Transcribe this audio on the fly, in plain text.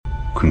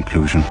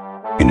conclusion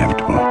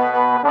inevitable.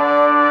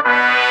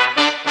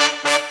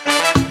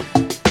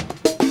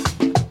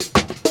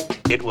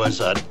 It was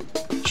a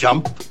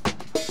jump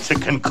to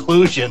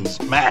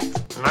conclusions, Matt.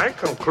 My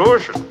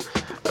conclusion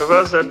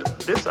was that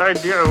this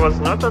idea was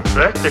not a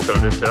practical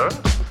deterrent.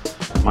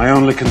 My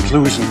only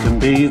conclusion can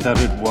be that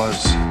it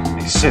was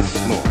a Sith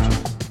Lord.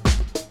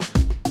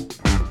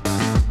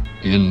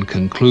 In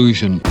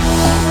conclusion.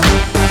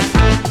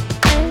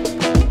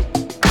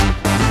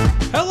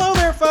 Hello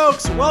there,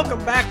 folks!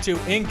 Welcome back to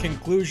In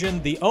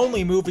Conclusion, the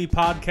only movie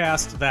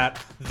podcast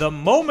that, the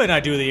moment I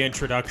do the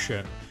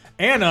introduction,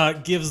 Anna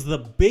gives the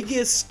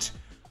biggest,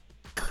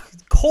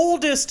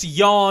 coldest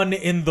yawn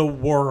in the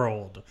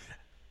world.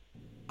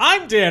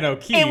 I'm Dan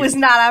O'Keefe. It was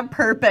not on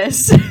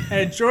purpose.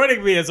 And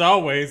joining me, as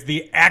always,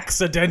 the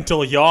accidental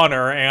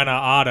yawner, Anna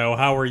Otto.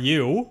 How are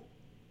you?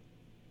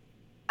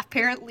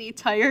 Apparently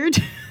tired.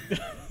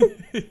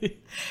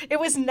 It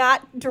was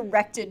not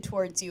directed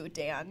towards you,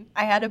 Dan.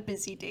 I had a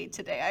busy day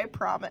today, I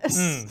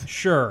promise.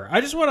 Sure.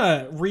 I just want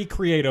to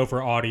recreate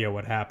over audio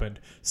what happened.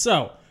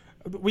 So,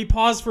 we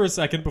pause for a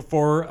second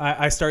before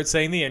I start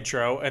saying the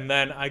intro, and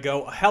then I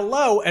go,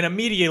 hello, and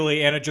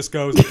immediately Anna just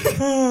goes,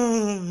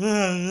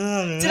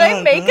 Did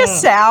I make a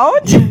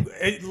sound?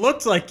 It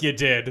looked like you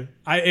did.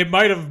 It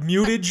might have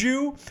muted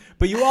you,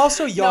 but you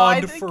also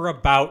yawned for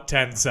about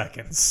 10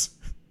 seconds.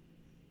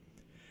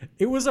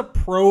 It was a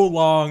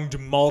prolonged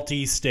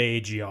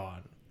multi-stage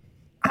yawn.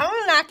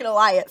 I'm not going to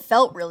lie, it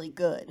felt really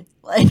good.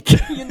 Like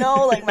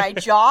my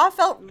jaw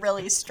felt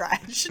really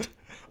stretched.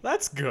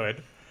 That's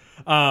good.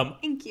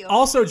 Thank you.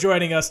 Also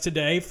joining us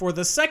today for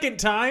the second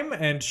time,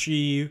 and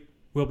she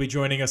will be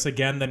joining us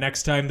again the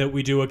next time that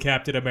we do a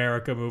Captain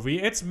America movie,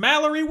 it's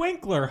Mallory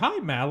Winkler. Hi,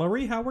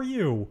 Mallory. How are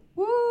you?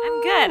 Woo.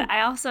 I'm good.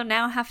 I also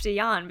now have to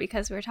yawn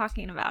because we're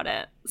talking about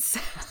it. So.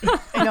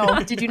 I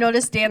know. Did you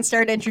notice Dan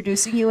started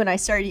introducing you and I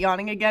started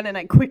yawning again and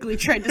I quickly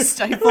tried to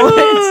stifle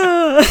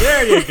it?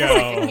 There you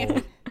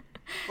go.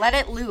 Let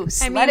it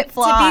loose. I mean, let it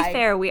fly. to be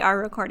fair, we are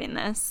recording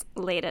this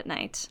late at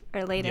night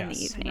or late in the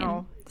evening.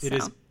 No. It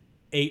is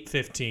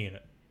 8:15.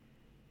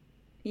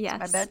 Yes.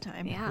 It's my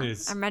bedtime. Yeah. It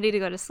is I'm ready to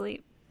go to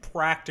sleep.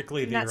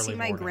 practically the Not early see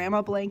my morning.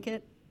 grandma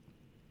blanket.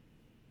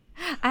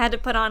 I had to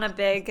put on a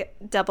big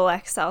double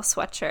XL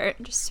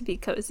sweatshirt just to be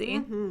cozy.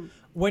 Mm-hmm.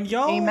 When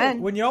y'all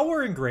Amen. when y'all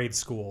were in grade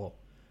school,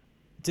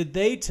 did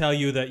they tell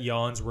you that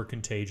yawns were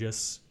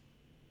contagious?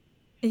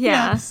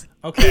 Yeah. Yes.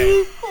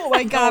 Okay. Oh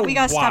my god, we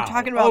gotta stop Wow.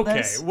 talking about okay.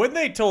 this. When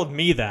they told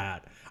me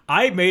that,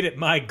 I made it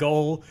my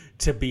goal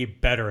to be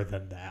better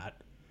than that.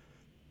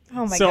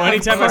 Oh my So god.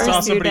 anytime I saw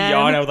course you somebody did.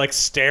 yawn, I would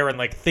stare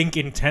and think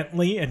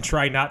intently and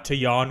try not to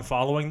yawn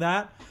following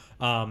that.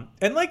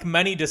 And like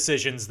many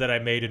decisions that I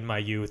made in my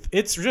youth,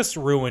 it's just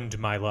ruined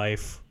my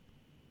life.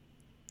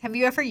 Have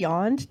you ever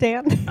yawned,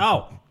 Dan?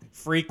 Oh,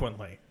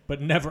 frequently,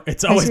 but never.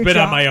 It's always your been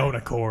on job? my own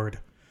accord.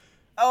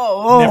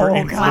 Oh, Never God.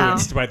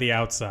 influenced by the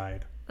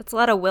outside. That's a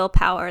lot of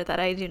willpower that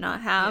I do not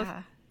have.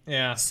 Yeah,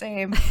 Yeah,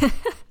 same.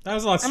 that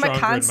was a lot I'm stronger a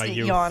in my constant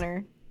youth.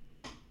 yawner.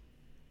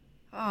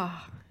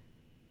 Oh,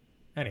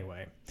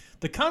 Anyway,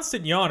 The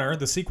Constant Yawner,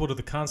 the sequel to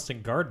The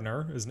Constant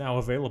Gardener, is now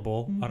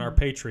available on our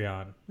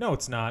Patreon. No,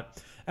 it's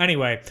not.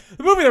 Anyway,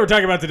 the movie that we're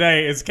talking about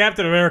today is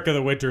Captain America: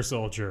 The Winter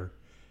Soldier.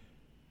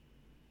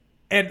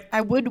 And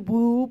I would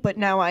woo, but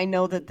now I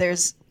know that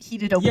there's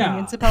heated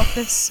opinions about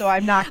this, so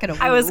I'm not gonna woo.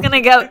 I was going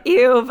to go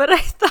ew, but I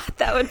thought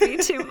that would be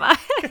too much.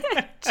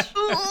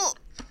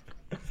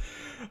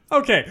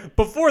 okay,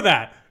 before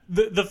that,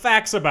 the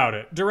facts about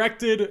it.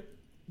 Directed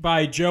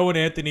by Joe and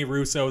Anthony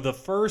Russo, the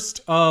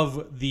first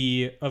of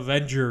the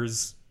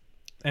Avengers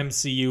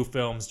MCU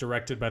films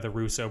directed by the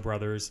Russo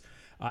brothers.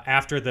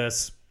 After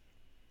this,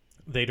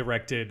 they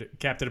directed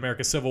Captain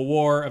America: Civil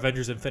War,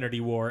 Avengers: Infinity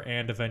War,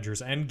 and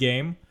Avengers: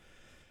 Endgame.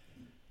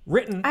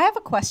 Written. I have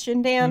a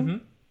question,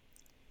 Dan.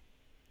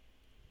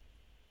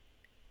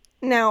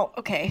 Now,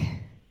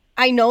 okay,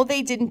 I know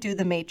they didn't do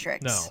The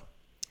Matrix. No,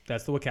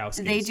 that's the Wachowskis.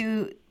 Did they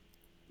do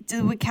the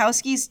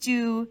Wachowskis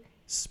do,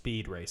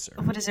 Speed Racer.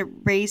 what is it,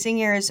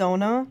 Raising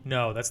Arizona?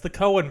 No, that's the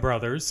Coen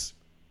brothers.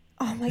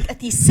 Oh my god,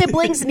 these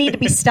siblings need to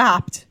be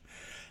stopped.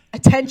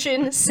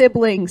 Attention,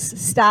 siblings,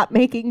 stop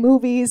making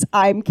movies.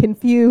 I'm I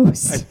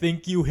confused.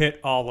 think you hit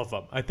all of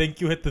them. I think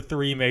you hit the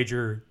three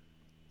major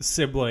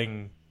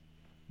sibling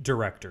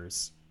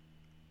directors.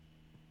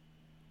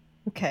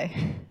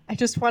 Okay,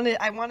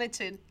 I wanted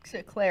to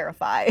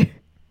clarify.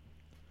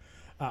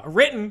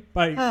 Written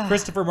by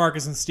Christopher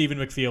Marcus and Stephen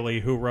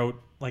McFeely, who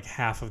wrote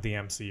half of the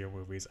MCU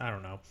movies. I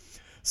don't know.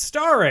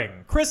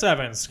 Starring Chris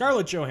Evans,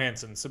 Scarlett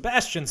Johansson,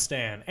 Sebastian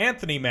Stan,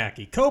 Anthony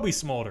Mackie, Kobe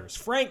Smulders,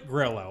 Frank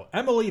Grillo,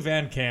 Emily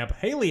Van Camp,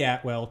 Haley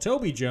Atwell,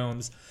 Toby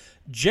Jones,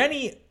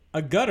 Jenny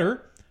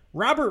Agutter,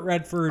 Robert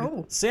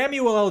Redford,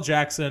 Samuel L.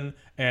 Jackson,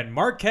 and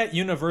Marquette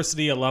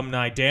University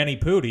alumni Danny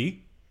Pudi.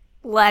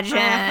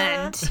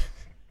 Legend.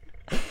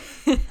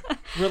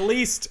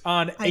 Released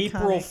on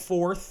April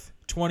 4th,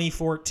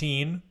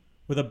 2014,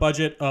 with a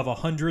budget of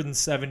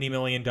 $170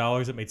 million.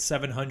 It made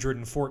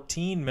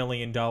 $714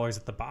 million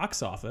at the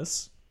box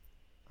office.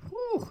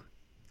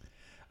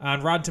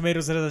 On Rotten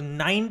Tomatoes, it has a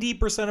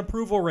 90%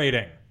 approval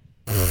rating.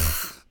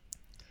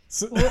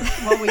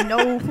 Well, we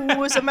know who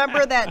was a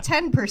member of that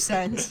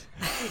 10%.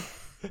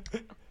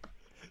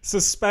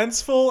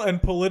 Suspenseful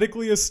and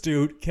politically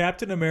astute,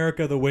 Captain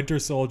America the Winter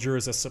Soldier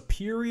is a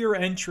superior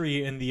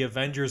entry in the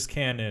Avengers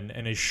canon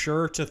and is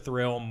sure to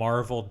thrill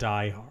Marvel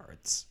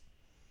diehards.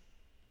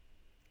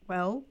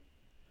 Well,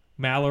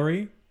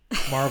 Mallory,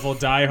 Marvel we're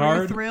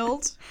diehard,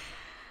 thrilled.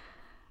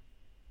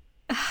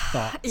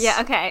 thoughts?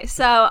 Yeah, okay.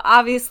 So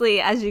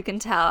obviously, as you can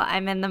tell,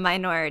 I'm in the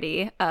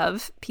minority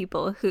of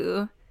people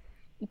who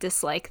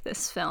dislike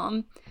this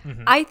film.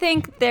 I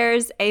think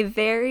there's a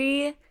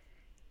very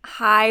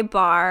high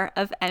bar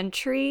of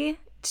entry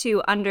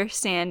to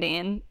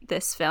understanding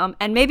this film.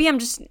 And maybe I'm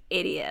just an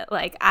idiot.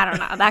 Like, I don't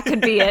know. That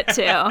could be it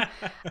too.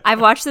 I've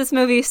watched this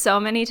movie so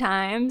many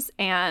times,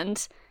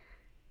 and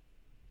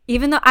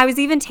even though I was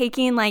even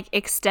taking like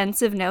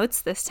extensive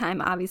notes this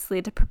time,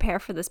 obviously, to prepare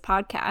for this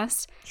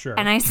podcast. Sure.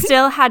 And I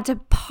still had to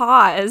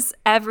pause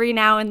every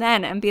now and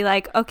then and be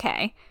like,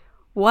 okay,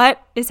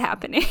 what is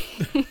happening?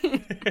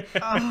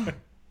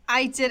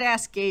 I did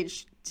ask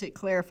Gage to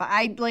clarify.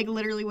 I like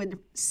literally would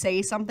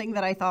say something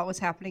that I thought was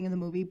happening in the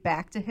movie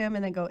back to him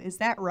and then go, is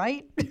that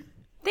right?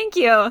 Thank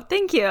you.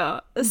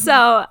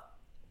 So,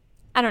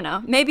 I don't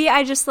know. Maybe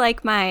I just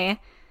like my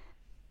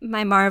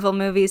Marvel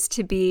movies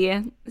to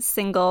be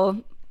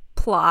single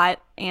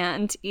plot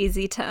and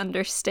easy to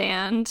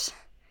understand.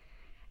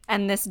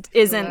 And this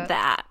isn't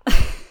that.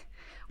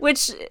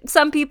 Which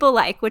some people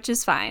like, which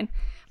is fine.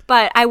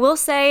 But I will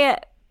say,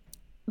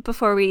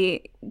 before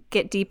we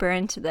get deeper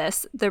into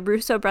this, the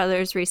Russo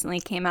brothers recently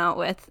came out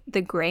with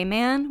The Gray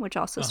Man, which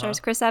also stars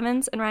Chris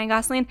Evans and Ryan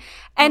Gosling.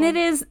 And it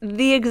is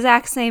the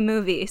exact same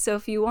movie. So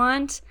if you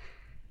want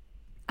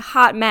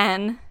hot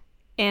men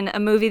in a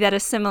movie that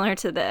is similar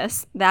to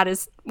this, that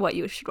is what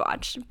you should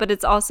watch. But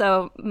it's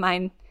also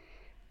my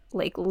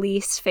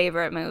least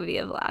favorite movie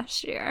of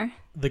last year.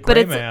 The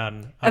Gray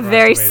Man, a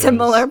very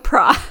similar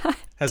plot.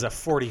 has a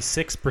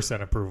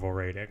 46% approval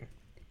rating.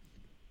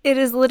 It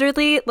is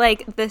literally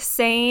like the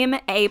same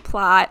A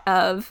plot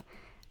of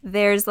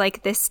there's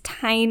like this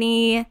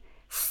tiny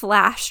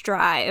flash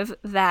drive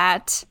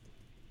that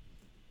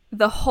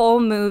the whole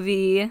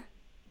movie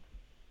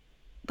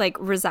like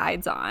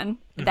resides on,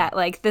 that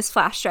like this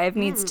flash drive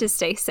needs to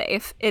stay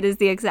safe. It is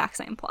the exact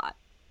same plot.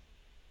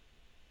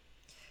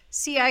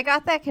 See, I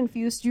got that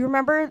confused. Do you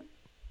remember,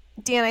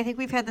 Dan, I think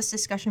we've had this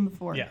discussion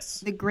before. Yes.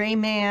 The Gray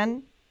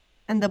Man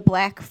and the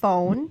Black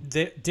Phone.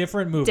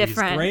 Different movies.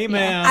 Different, Gray yeah.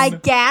 Man. I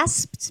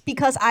gasped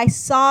because I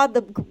saw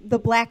the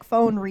Black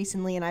Phone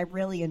recently and I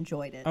really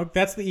enjoyed it. Oh,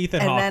 that's the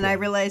Ethan And Hawke then I one.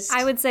 realized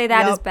I would say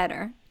that is Yep.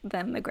 better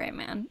than The Gray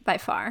Man by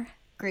far.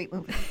 Great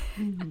movie.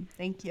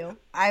 Thank you.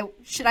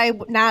 Should I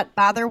not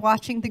bother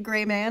watching The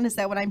Gray Man? Is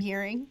that what I'm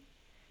hearing?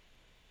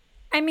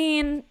 I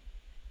mean,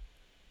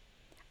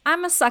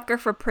 I'm a sucker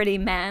for pretty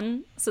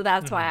men, so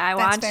that's why I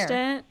That's watched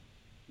fair. it.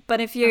 But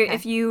if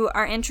you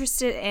are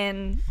interested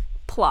in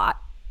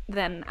plot,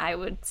 then I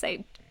would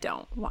say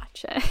don't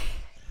watch it.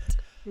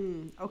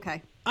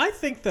 Okay. I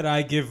think that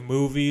I give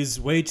movies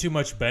way too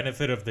much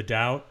benefit of the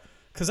doubt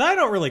because I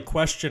don't really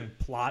question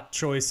plot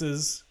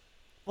choices.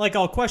 Like,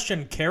 I'll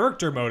question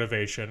character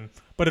motivation,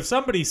 but if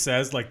somebody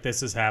says, like,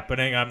 this is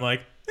happening, I'm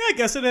like, yeah, I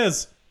guess it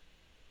is.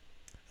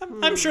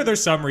 I'm sure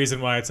there's some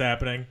reason why it's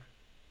happening.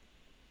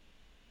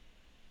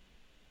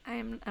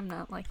 I'm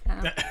not like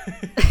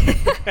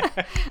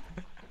that.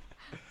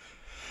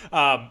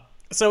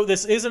 So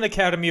this is an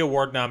Academy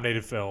Award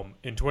nominated film.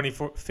 In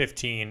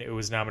 2015, it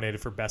was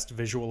nominated for Best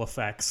Visual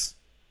Effects.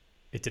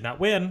 It did not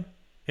win.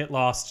 It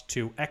lost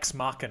to Ex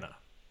Machina.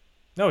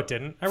 No, it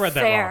didn't. I read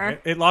that Fair. wrong.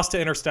 It lost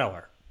to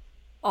Interstellar.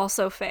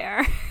 Also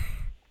fair.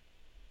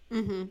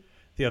 The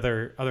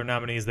other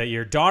nominees that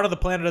year: Dawn of the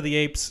Planet of the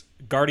Apes,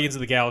 Guardians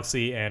of the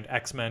Galaxy, and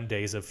X-Men: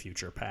 Days of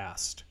Future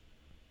Past.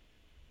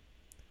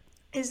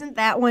 Isn't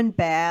that one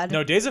bad?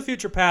 No, Days of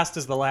Future Past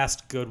is the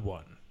last good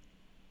one.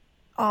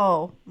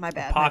 Oh, my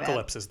bad.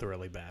 Apocalypse is the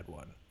really bad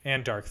one.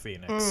 And Dark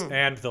Phoenix.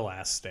 And The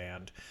Last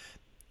Stand.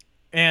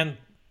 And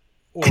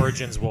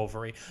Origins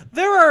Wolverine.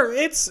 There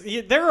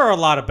are a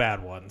lot of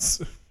bad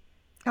ones.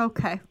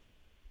 Okay.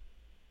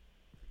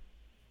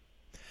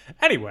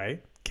 Anyway,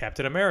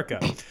 Captain America.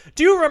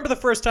 Do you remember the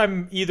first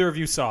time either of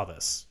you saw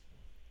this?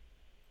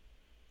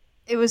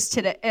 It was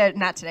today,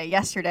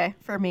 yesterday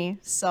for me.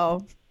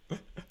 So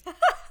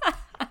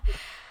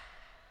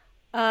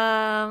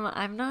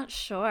I'm not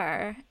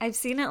sure. I've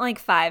seen it like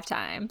 5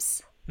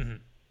 times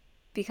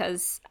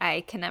because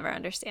I can never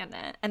understand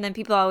it. And then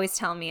people always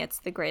tell me it's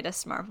the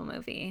greatest Marvel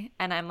movie.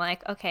 And I'm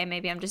like, okay,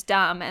 maybe I'm just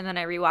dumb. And then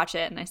I rewatch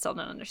it and I still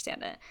don't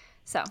understand it.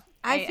 So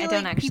I feel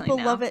don't like actually people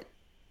know. love it.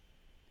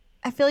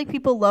 I feel like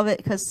people love it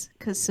because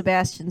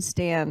Sebastian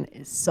Stan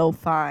is so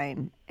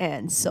fine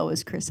and so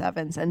is Chris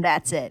Evans, and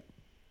that's it.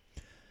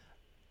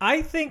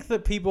 I think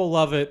that people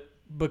love it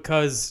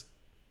because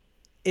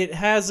it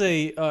has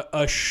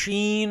a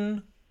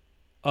sheen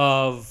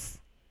of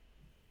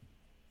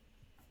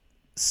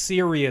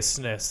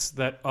seriousness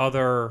that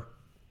other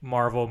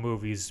Marvel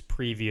movies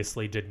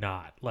previously did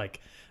not. Like,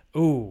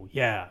 Ooh,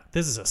 yeah,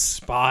 this is a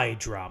spy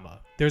drama.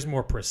 There's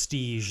more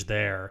prestige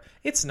there.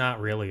 It's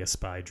not really a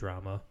spy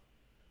drama.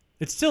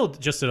 It's still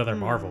just another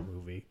Marvel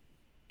movie.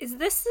 Is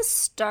this the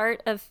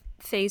start of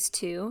Phase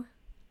 2?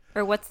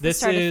 Or what's the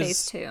start of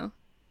Phase 2?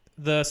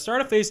 The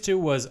start of Phase 2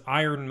 was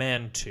Iron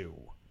Man 2,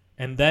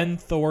 and then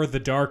Thor: The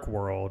Dark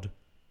World,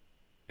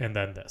 and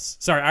then this.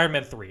 Sorry, Iron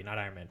Man 3, not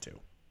Iron Man 2.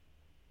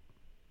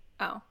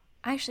 Oh,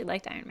 I actually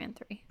liked Iron Man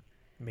 3.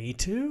 Me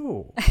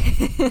too.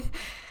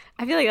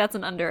 I feel like that's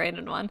an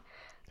underrated one.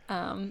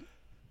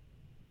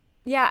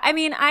 Yeah, I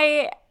mean,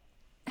 I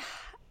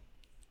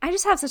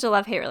just have such a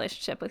love-hate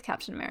relationship with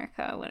Captain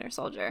America: Winter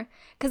Soldier,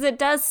 because it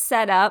does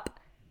set up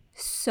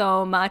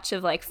so much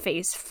of like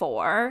Phase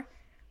 4.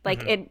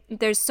 Like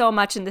there's so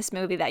much in this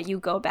movie that you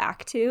go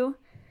back to.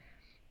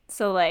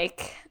 So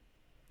like,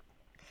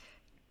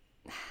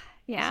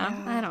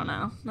 yeah. I don't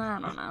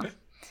know.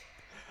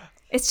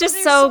 It's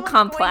just so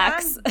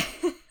complex.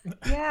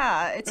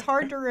 Yeah, it's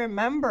hard to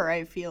remember,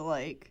 I feel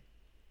like.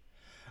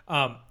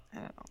 I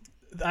don't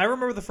know. I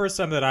remember the first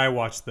time that I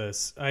watched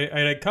this. I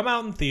had come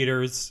out in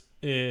theaters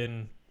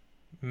in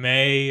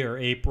May or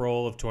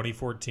April of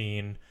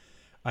 2014.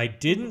 I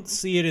didn't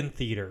see it in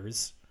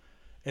theaters.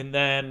 And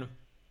then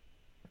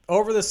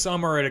over the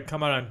summer, it had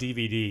come out on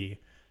DVD.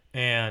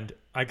 And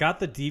I got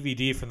the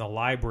DVD from the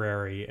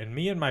library, and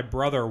me and my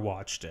brother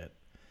watched it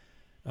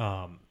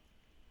one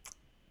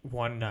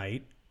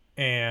night.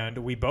 And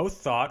we both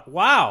thought,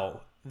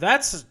 wow,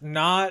 that's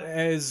not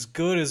as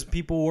good as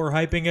people were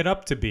hyping it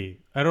up to be.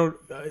 I don't,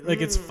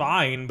 like, it's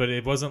fine, but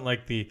it wasn't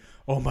like the,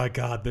 oh my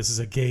God, this is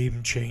a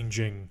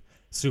game-changing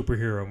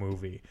superhero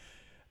movie.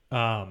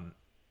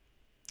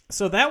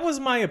 So that was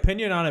my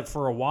opinion on it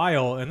for a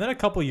while. And then a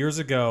couple years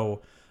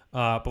ago,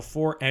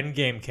 before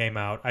Endgame came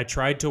out, I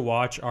tried to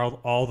watch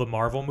all the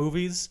Marvel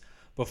movies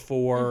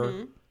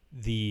before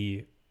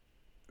the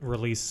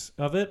release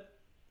of it.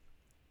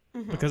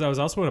 Because I was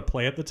also at a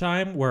play at the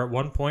time where at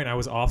one point I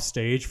was off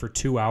stage for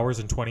 2 hours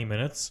and 20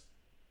 minutes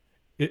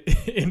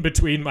in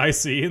between my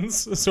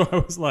scenes. So I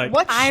was like,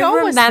 What I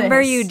show was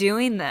remember this? you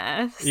doing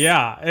this.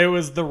 yeah, it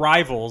was The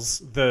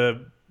Rivals,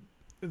 the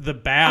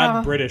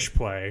bad British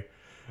play.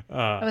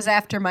 It was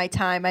after my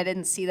time. I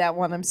didn't see that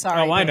one. I'm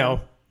sorry. Oh, I Dan.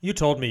 know. You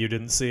told me you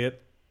didn't see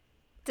it.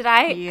 Did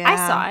I? Yeah. I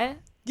saw it.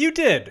 You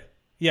did.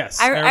 Yes.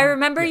 I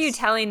remember you yes.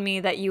 telling me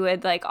that you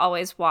would like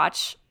always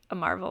watch a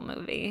Marvel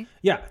movie.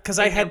 Yeah, because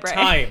I had break.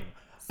 time.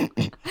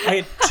 I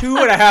had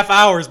 2.5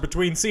 hours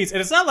between scenes.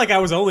 And it's not like I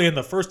was only in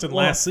the first and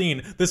last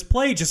scene. This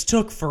play just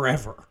took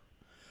forever.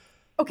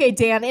 Okay,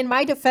 Dan, in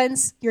my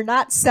defense, you're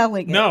not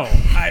selling it. No,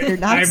 You're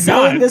not I'm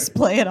selling not. this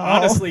play at all.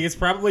 Honestly, it's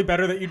probably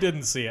better that you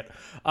didn't see it.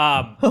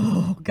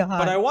 Oh, God.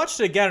 But I watched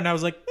it again, and I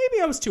was like,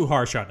 maybe I was too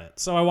harsh on it.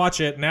 So I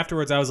watch it, and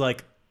afterwards I was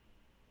like,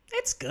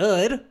 it's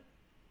good.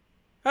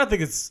 I don't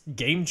think it's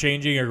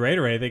game-changing or great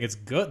or anything. It's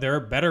good. There are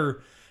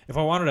better... If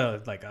I wanted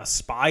a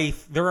spy...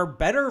 There are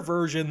better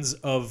versions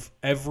of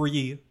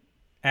every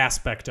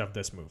aspect of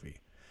this movie.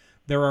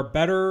 There are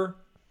better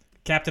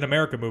Captain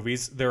America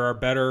movies. There are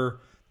better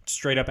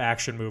straight-up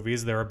action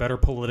movies. There are better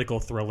political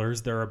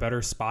thrillers. There are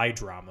better spy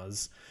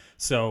dramas.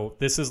 So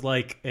this is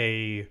like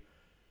a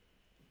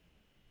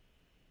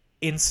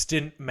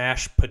instant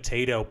mashed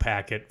potato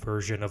packet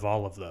version of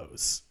all of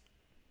those.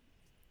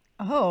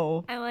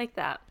 Oh, I like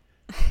that.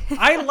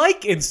 I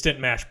like instant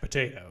mashed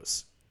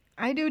potatoes,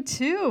 I do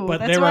too. But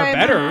That's there why are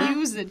better. I'm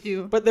confused at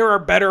you. but there are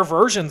better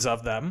versions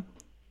of them.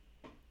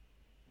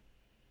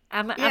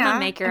 I'm Yeah, a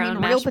make your I mean,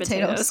 own real mashed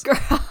potatoes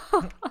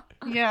girl.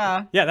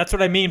 Yeah. Yeah, that's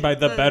what I mean by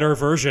the better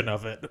version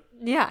of it.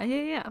 yeah.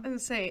 I was gonna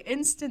say,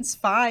 instant's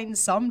fine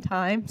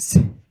sometimes.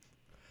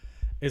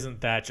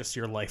 Isn't that just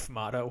your life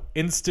motto?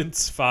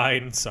 Instant's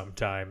fine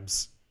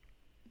sometimes.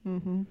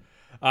 Let's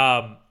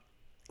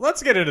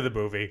get into the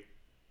movie.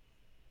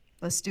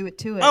 Let's do it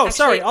to it. Oh,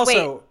 sorry. Actually,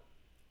 Also, wait.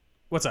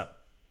 What's up?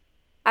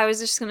 I was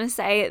just going to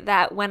say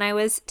that when I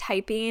was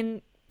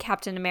typing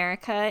Captain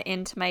America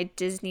into my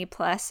Disney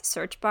Plus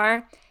search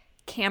bar,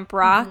 Camp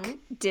Rock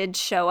did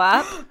show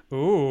up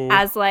Ooh.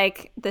 as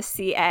like the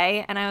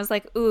CA. And I was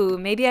like, ooh,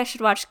 maybe I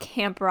should watch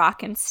Camp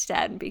Rock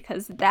instead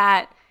because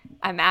that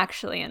I'm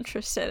actually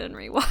interested in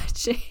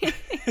rewatching.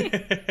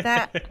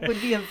 That would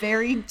be a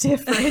very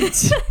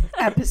different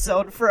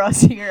episode for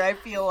us here, I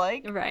feel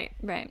like. Right.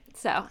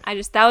 So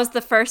that was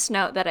the first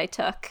note that I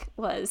took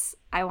was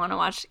I want to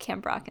watch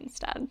Camp Rock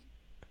instead.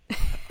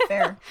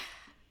 Fair.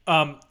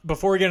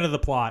 Before we get into the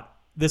plot,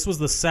 this was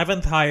the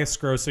 7th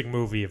highest grossing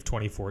movie of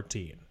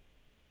 2014.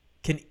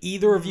 Can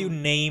either of you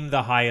name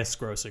the highest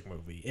grossing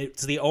movie?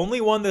 It's the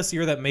only one this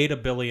year that made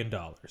 $1 billion.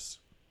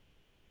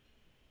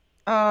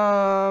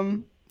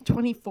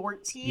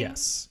 2014?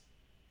 Yes.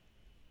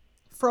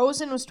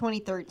 Frozen was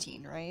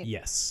 2013, right?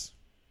 Yes.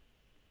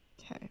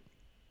 Okay.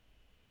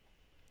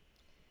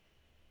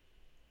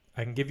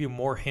 I can give you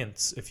more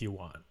hints if you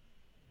want.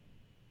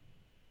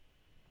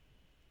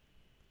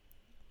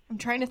 I'm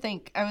trying to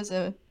think. I was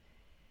a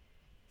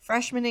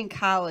freshman in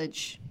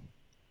college,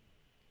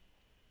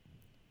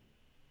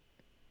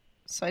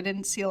 so I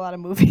didn't see a lot of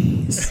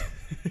movies.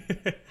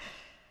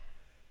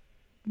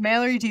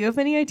 Mallory, do you have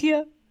any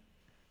idea?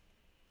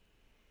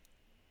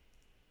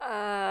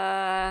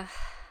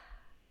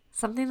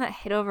 Something that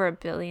hit over $1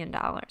 billion.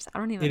 I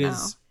don't even know.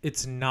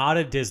 It's not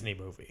a Disney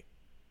movie.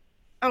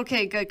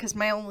 Okay, good, because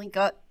my only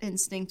gut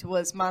instinct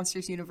was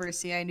Monsters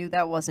University. I knew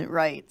that wasn't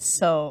right,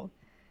 so...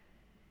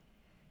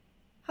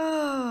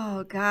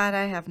 Oh, God,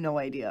 I have no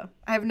idea.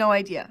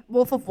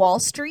 Wolf of Wall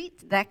Street?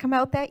 Did that come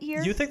out that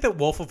year? You think that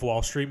Wolf of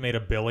Wall Street made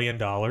 $1 billion?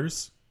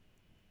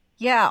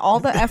 Yeah, all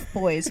the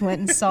F-boys went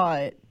and saw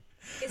it.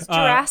 Is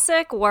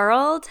Jurassic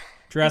World?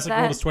 Jurassic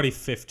World is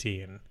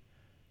 2015.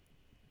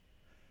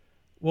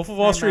 Wolf of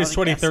Wall Street is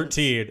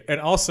 2013.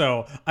 And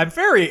also, I'm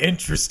very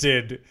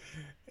interested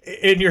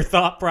in your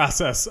thought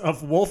process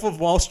of Wolf of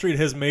Wall Street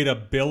has made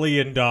 $1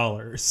 billion.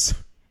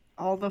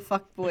 All the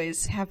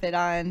fuckboys have it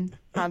on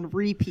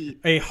repeat.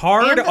 A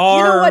hard and, R,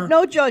 you know what?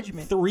 No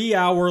judgment.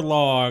 3-hour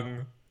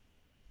long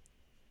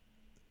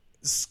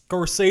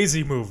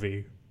Scorsese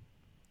movie.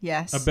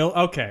 Yes.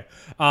 Okay.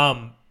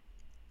 I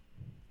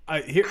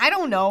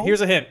don't know.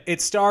 Here's a hint.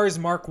 It stars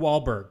Mark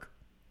Wahlberg.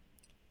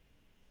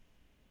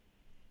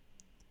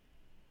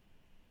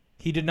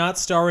 He did not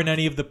star in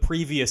any of the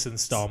previous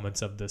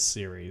installments of this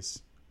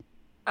series.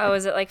 Oh,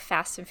 is it like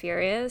Fast and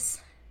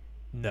Furious?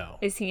 No.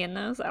 Is he in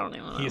those? I don't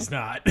even know. He is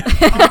not.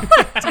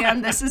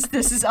 Damn, this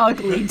is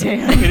ugly,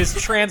 Dan. It is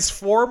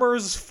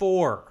Transformers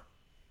 4.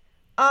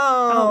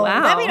 Oh,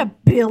 wow. That made $1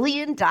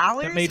 billion?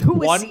 That made Who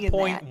was seeing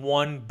that?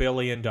 $1.1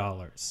 billion.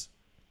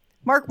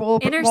 Mark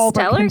Wahlberg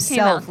Interstellar himself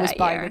came out was that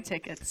buying year. the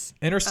tickets.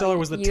 Interstellar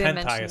was the you had 10th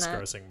mentioned highest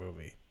that. grossing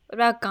movie. What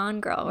about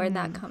Gone Girl? Where'd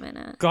that come in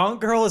at? Gone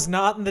Girl is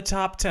not in the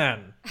top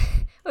 10.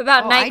 What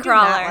about I do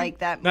not Nightcrawler? like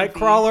that movie.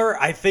 Nightcrawler,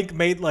 I think,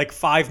 made like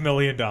 $5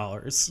 million.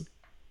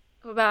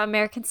 What about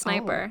American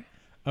Sniper?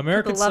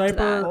 American People loved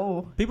Sniper. that.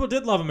 Oh. People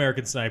did love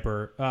American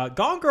Sniper.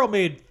 Gone Girl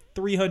made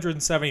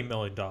 $370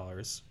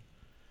 million.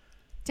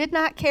 Did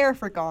not care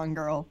for Gone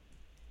Girl.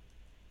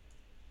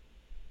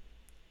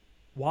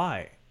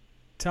 Why?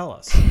 Tell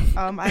us.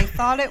 I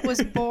thought it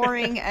was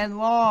boring and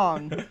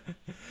long.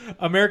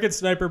 American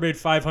Sniper made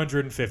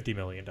 $550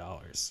 million.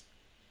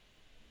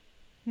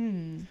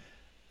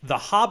 The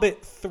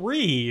Hobbit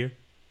 3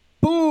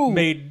 Boom.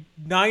 made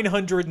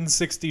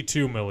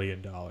 $962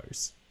 million.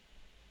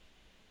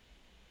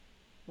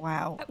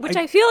 Wow. Which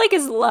I feel like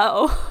is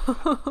low.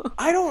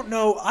 I don't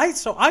know. I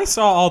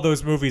saw all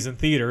those movies in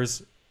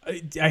theaters.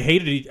 I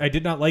hated it. I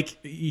did not like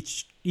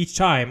each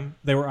time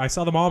they were. I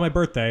saw them all on my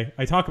birthday.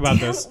 I talk about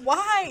this.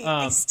 Why?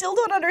 I still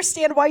don't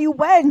understand why you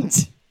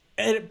went.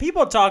 And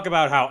people talk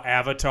about how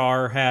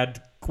Avatar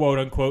had quote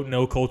unquote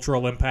no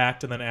cultural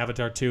impact, and then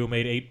Avatar 2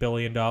 made $8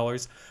 billion.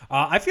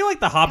 I feel like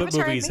the Hobbit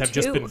Avatar movies made have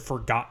just two. been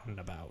forgotten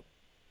about.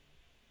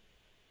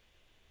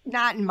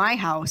 Not in my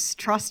house,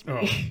 trust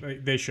Oh, me.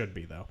 they should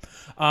be though.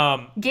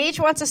 Gage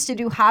wants us to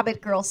do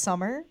Hobbit Girl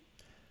Summer,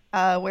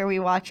 where we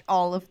watch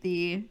all of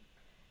the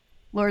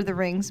Lord of the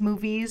Rings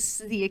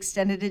movies, the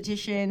extended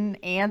edition,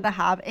 and the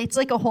Hobbit. It's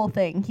like a whole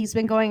thing. He's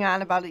been going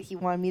on about it. He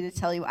wanted me to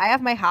tell you. I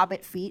have my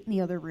Hobbit feet in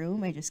the other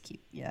room. I just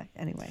keep,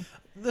 anyway.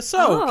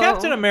 So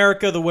Captain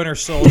America: The Winter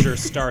Soldier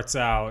starts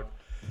out,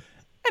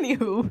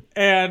 Anywho.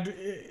 and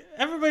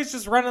everybody's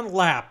just running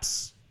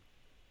laps.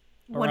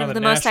 One around of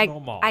the most National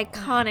Mall.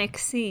 iconic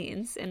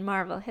scenes in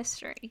Marvel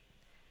history.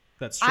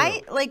 That's true.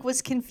 I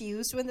was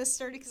confused when this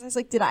started because I was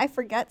like, did I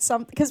forget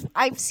something? Because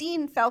I've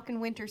seen Falcon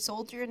Winter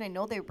Soldier and I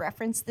know they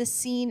referenced this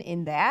scene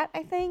in that,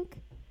 I think.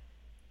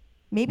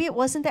 Maybe it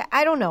wasn't that.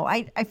 I don't know.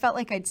 I felt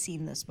like I'd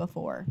seen this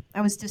before.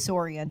 I was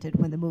disoriented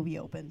when the movie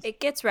opened. It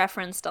gets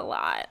referenced a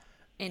lot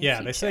in Yeah,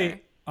 future. they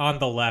say on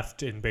the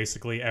left in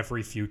basically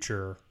every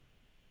future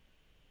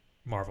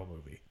Marvel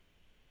movie.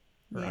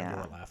 Or on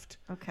your left.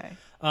 Okay.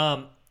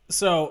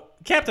 So,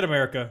 Captain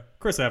America,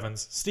 Chris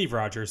Evans, Steve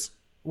Rogers,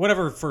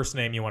 whatever first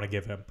name you want to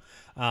give him,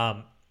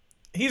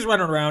 he's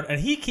running around,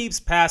 and he keeps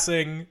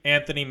passing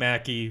Anthony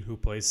Mackie, who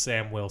plays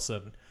Sam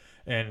Wilson.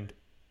 And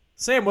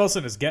Sam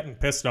Wilson is getting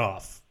pissed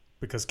off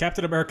because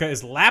Captain America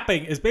is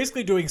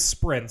basically doing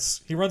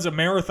sprints. He runs a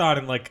marathon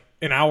in like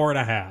an hour and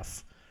a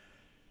half.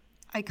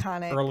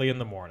 Iconic. Early in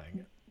the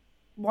morning.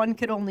 One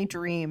could only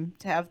dream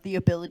to have the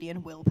ability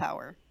and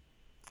willpower.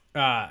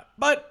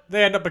 But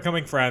they end up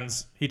becoming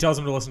friends. He tells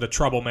him to listen to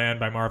Trouble Man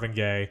by Marvin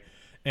Gaye.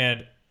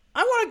 And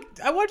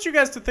I want you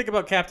guys to think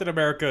about Captain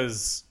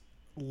America's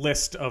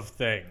list of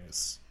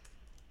things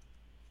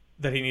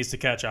that he needs to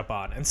catch up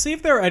on and see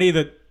if there are any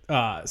that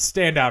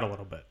stand out a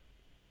little bit.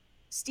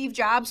 Steve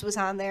Jobs was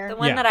on there. The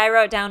one Yeah. that I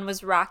wrote down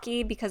was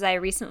Rocky because I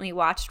recently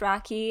watched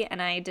Rocky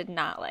and I did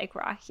not like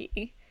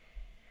Rocky.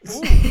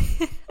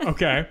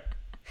 Okay.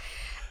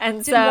 And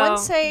Did so one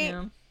say... you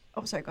know.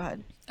 Oh, sorry, go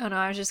ahead. Oh no,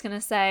 I was just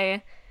gonna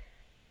say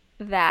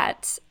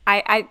that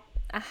I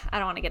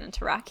don't want to get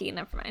into Rocky.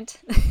 Never mind.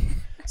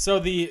 So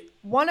the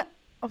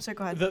Oh, sorry,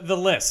 go ahead. the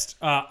list.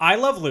 I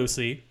Love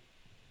Lucy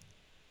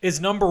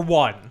is number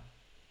 1.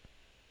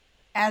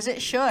 As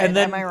it should. And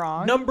then Am I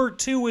wrong? number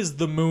 2 is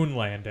The Moon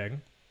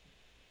Landing.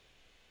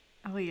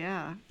 Oh,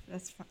 yeah.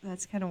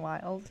 That's kind of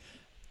wild.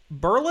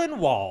 Berlin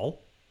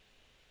Wall.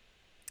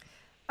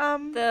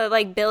 The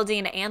like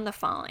building and the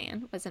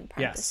falling was in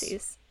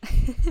parentheses.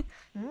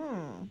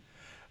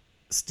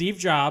 Steve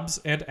Jobs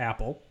and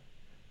Apple.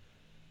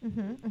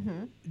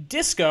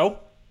 Disco.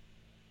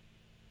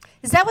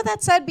 Is that what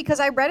that said? Because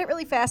I read it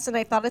really fast and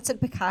I thought it said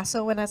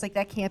Picasso, and I was like,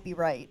 that can't be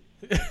right.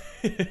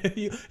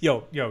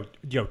 Yo,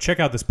 check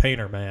out this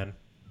painter, man.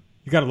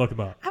 You got to look him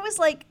up. I was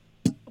like,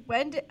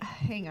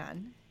 hang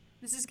on.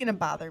 This is going to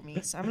bother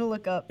me, so I'm going to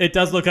look up. It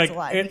does look when he's like,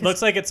 alive, it because-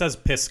 looks like it says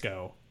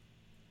Pisco.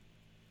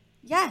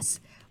 Yes.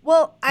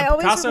 Well, I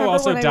always Picasso remember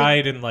also when I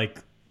died in like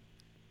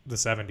the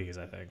 70s,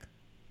 I think.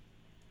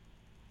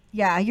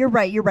 Yeah, you're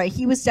right.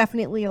 He was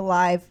definitely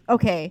alive.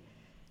 Okay.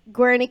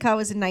 Guernica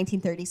was in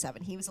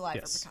 1937. He was alive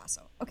Yes. for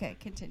Picasso. Okay,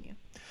 continue.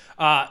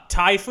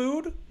 Thai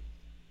food,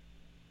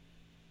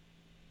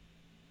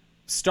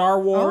 Star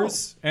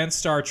Wars, and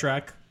Star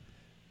Trek.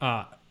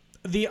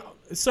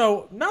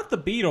 So not the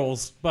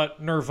Beatles,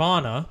 but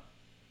Nirvana.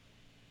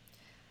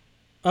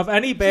 Of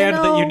any band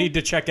that you need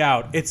to check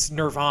out, it's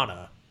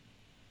Nirvana.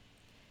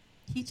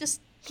 He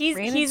just He's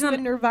into a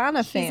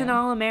Nirvana fan. He's an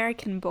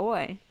all-American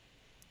boy.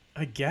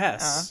 I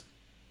guess.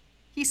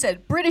 He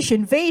said, British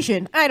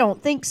invasion? I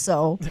don't think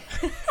so.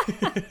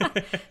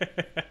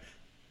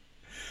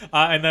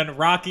 And then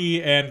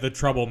Rocky and the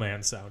Trouble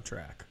Man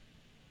soundtrack.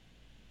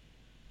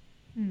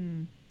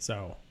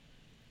 So.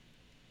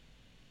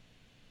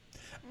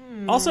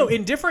 Also,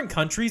 in different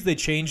countries, they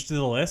changed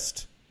the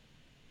list.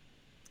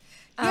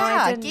 Oh, I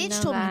Yeah, didn't Gage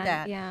know told me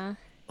that. Yeah.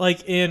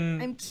 Like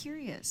in I'm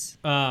curious.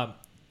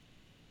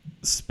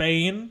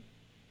 Spain,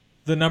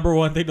 the number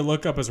one thing to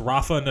look up is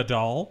Rafa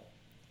Nadal.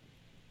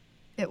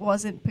 It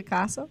wasn't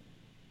Picasso?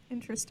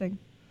 Interesting.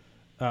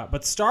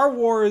 But Star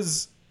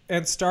Wars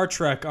and Star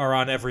Trek are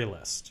on every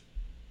list.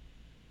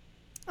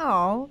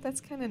 Oh,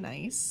 that's kind of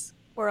nice.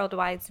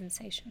 Worldwide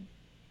sensation.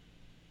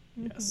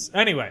 Yes.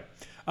 Anyway,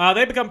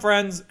 they become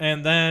friends,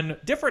 and then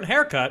different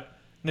haircut.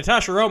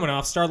 Natasha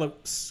Romanoff,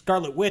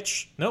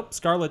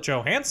 Scarlett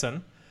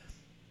Johansson.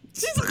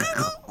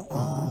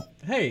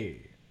 Hey.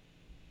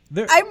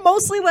 I'm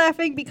mostly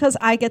laughing because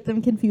I get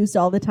them confused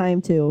all the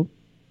time, too.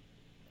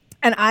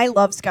 And I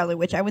love Scarlet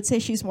Witch. I would say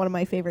she's one of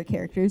my favorite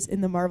characters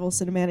in the Marvel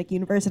Cinematic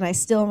Universe, and I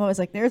still am always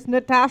like, there's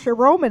Natasha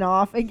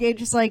Romanoff. And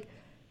Gage is like,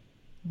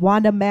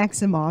 Wanda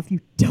Maximoff, you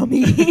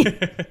dummy.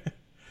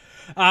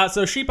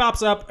 So she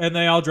pops up, and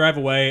they all drive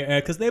away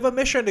because they have a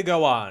mission to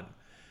go on.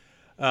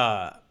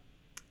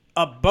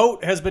 A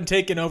boat has been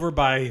taken over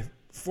by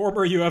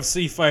former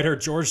UFC fighter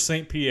George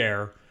St.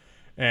 Pierre,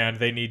 and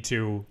they need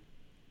to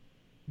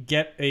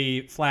get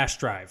a flash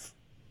drive.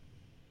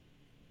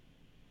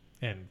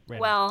 And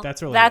Well,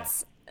 that's really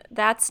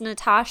that's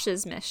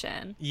Natasha's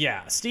mission,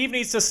 yeah. Steve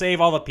needs to save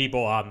all the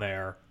people on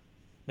there.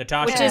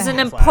 Natasha, which is an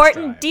needs a flash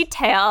important drive.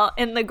 detail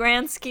in the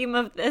grand scheme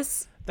of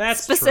this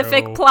That's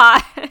specific true.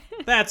 plot.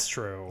 That's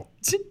true.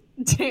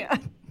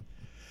 Damn.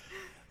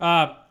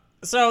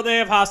 So they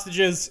have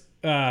hostages.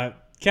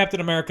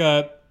 Captain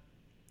America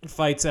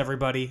fights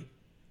everybody,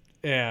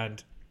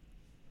 and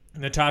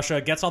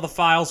Natasha gets all the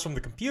files from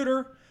the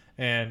computer,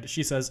 and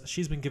she says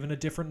she's been given a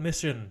different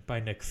mission by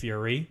Nick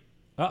Fury.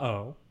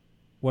 Uh-oh.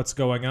 What's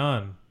going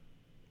on?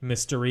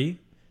 Mystery?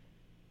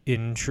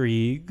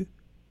 Intrigue?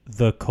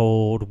 The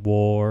Cold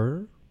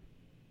War?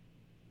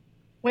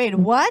 Wait,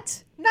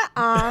 what?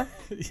 Nuh-uh.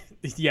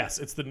 Yes,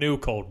 it's the new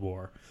Cold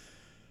War.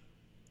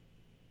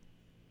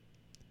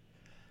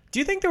 Do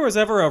you think there was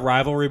ever a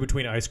rivalry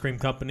between ice cream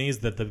companies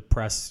that the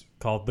press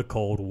called the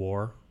Cold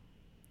War?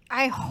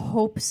 I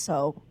hope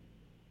so.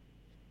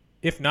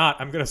 If not,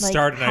 I'm going to Like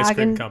start an ice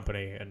cream Häagen-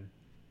 company and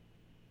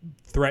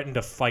threaten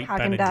to fight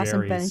Ben and Haagen-Dazs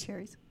and Ben and Jerry's.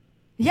 Jerry's.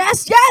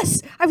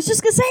 Yes! I was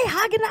just going to say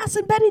Haagen-Dazs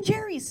and Ben and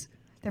Jerry's.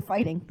 They're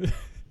fighting.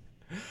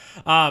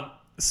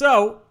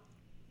 So,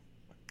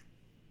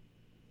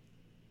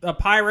 a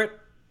pirate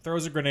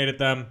throws a grenade at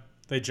them.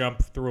 They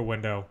jump through a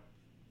window.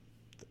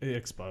 It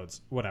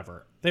explodes.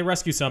 Whatever. They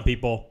rescue some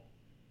people.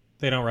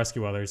 They don't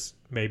rescue others.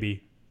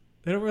 Maybe.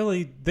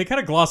 They kind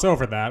of gloss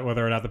over that,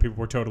 whether or not the people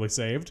were totally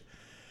saved.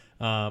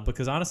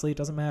 Because honestly, it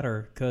doesn't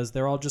matter. Because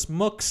they're all just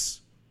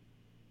mooks.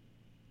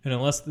 And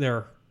unless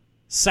they're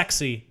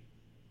sexy,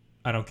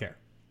 I don't care.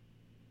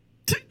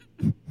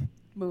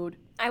 Mood.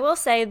 I will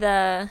say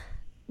the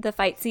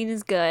fight scene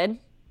is good,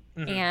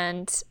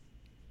 and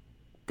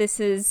this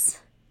is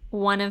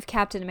one of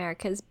Captain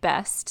America's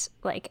best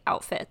like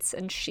outfits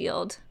and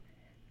shield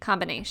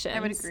combinations. I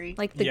would agree.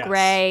 Like the Yes.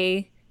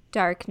 gray,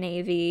 dark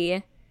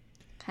navy,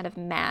 kind of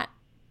matte.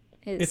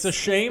 It's a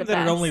shame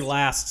that it only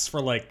lasts for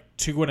like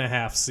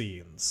 2.5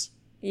 scenes.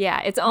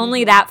 Yeah, it's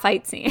only that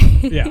fight scene.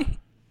 Yeah.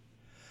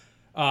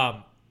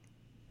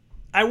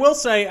 I will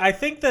say, I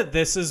think that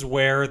this is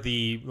where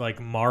the like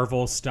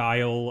Marvel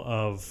style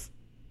of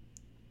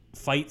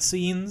fight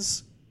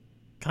scenes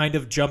kind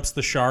of jumps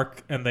the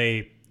shark, and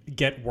they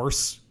get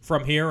worse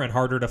from here and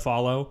harder to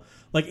follow.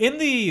 Like in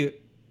the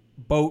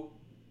boat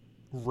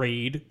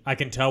raid, I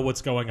can tell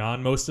what's going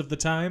on most of the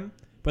time,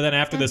 but then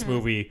after this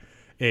movie,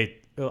 a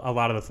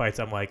lot of the fights,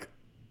 I'm like,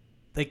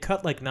 they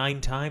cut like 9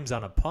 times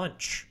on a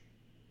punch.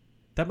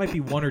 That might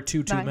be 1 or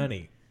 2 too 9.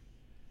 many.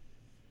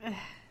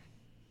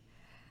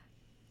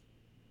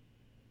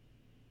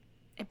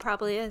 It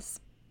probably is.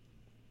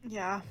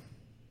 Yeah.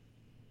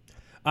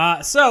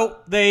 So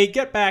they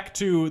get back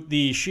to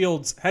the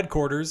S.H.I.E.L.D.'s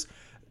headquarters.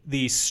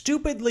 The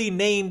stupidly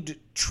named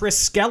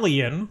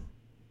Triskelion.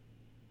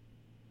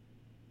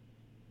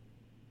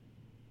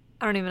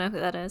 I don't even know who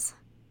that is.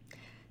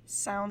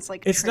 Sounds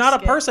like It's not a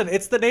Trisket. person.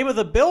 It's the name of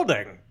the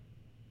building.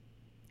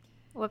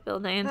 What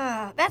building?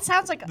 That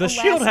sounds like The a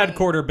S.H.I.E.L.D. last name.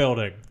 headquarter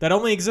building that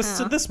only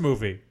exists in this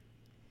movie.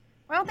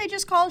 Why don't they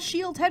just call it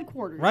S.H.I.E.L.D.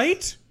 headquarters?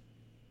 Right?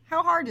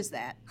 How hard is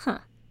that?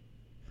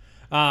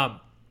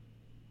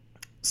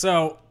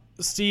 So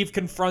Steve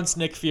confronts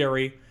Nick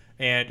Fury,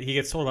 and he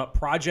gets told about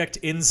Project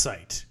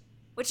Insight.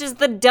 Which is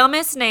the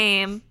dumbest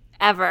name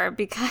ever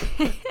because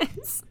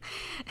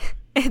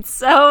it's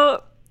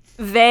so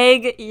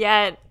vague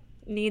yet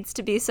needs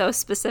to be so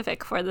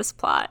specific for this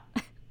plot.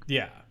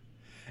 Yeah.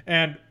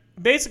 And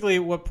basically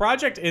what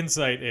Project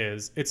Insight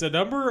is, it's a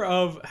number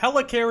of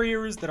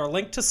helicarriers that are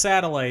linked to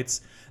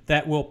satellites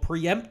that will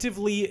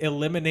preemptively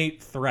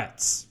eliminate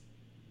threats.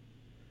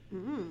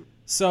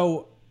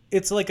 So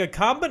it's like a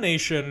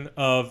combination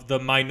of the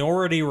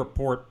Minority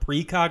Report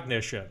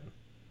precognition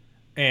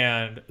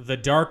and the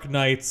Dark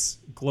Knight's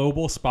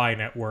global spy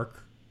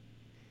network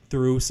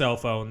through cell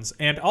phones,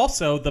 and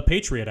also the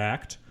Patriot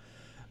Act.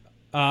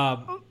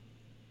 And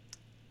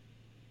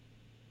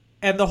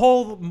the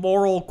whole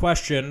moral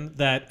question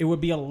that it would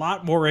be a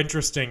lot more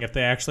interesting if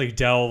they actually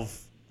delve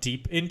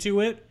deep into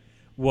it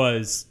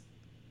was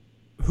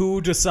who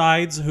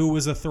decides who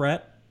is a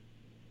threat?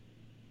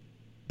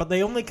 But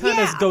they only kind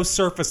of go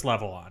surface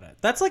level on it.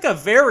 That's like a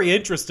very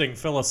interesting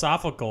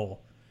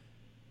philosophical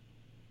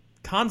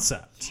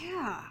concept.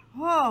 Yeah.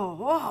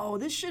 Whoa.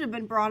 This should have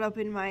been brought up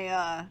in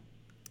my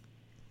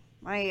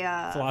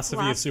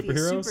Philosophy of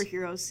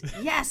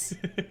superheroes? Yes.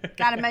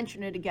 Gotta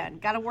mention it again.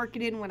 Gotta work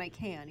it in when I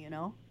can, you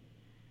know?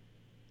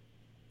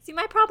 See,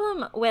 my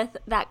problem with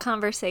that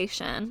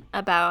conversation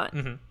about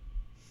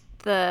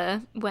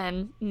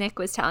when Nick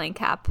was telling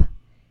Cap,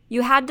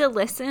 you had to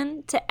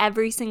listen to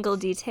every single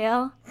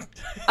detail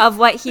of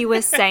what he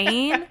was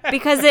saying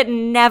because it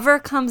never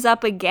comes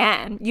up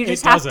again. You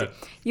just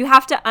you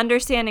have to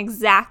understand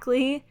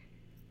exactly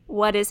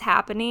what is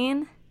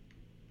happening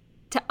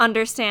to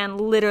understand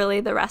literally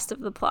the rest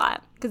of the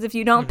plot. Because if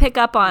you don't pick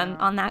up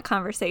on that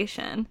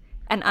conversation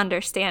and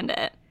understand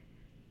it,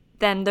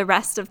 then the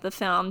rest of the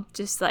film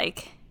just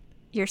like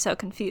you're so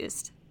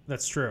confused.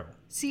 That's true.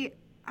 See,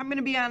 I'm going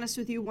to be honest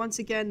with you. Once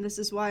again, this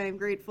is why I'm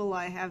grateful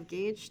I have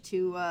Gage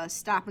to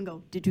stop and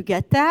go, did you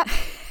get that?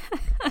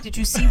 Did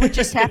you see what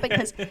just happened?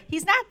 Because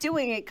he's not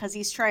doing it because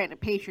he's trying to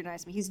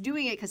patronize me. He's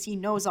doing it because he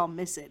knows I'll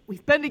miss it.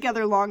 We've been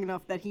together long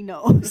enough that he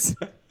knows.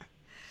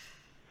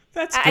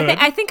 That's good.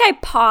 I think I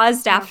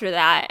paused after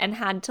that and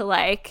had to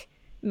like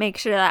make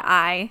sure that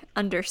I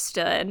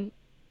understood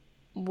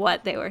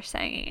what they were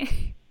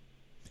saying.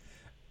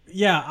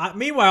 Yeah,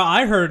 meanwhile,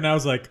 I heard and I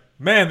was like,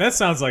 man, that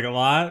sounds like a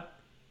lot.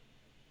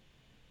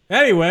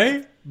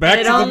 Anyway, back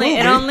to the movie.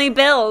 It only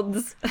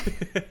builds.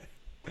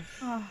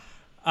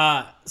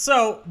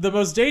 So the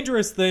most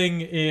dangerous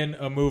thing in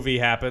a movie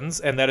happens,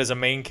 and that is a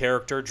main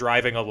character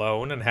driving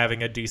alone and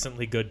having a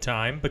decently good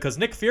time, because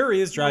Nick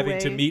Fury is driving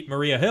to meet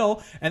Maria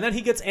Hill, and then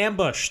he gets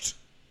ambushed.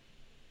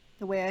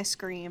 The way I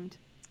screamed.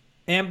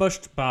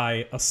 Ambushed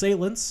by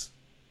assailants,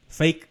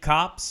 fake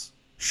cops,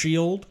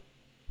 S.H.I.E.L.D.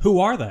 Who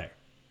are they?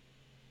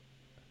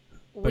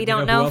 We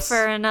don't know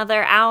for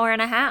another hour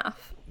and a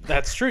half.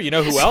 That's true. You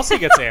know who else he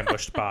gets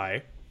ambushed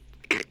by?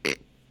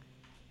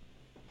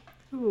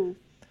 Who?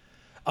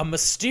 A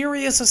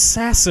mysterious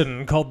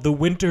assassin called the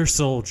Winter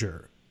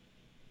Soldier.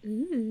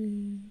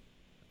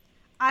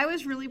 I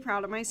was really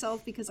proud of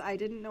myself because I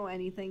didn't know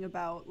anything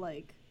about,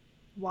 like,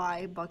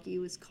 why Bucky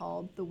was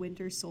called the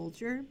Winter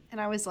Soldier.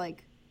 And I was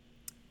like,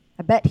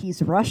 I bet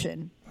he's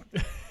Russian.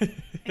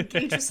 And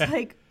Gage was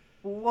like,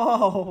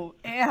 whoa,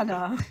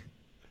 Anna.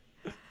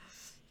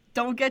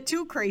 Don't get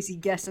too crazy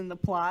guessing the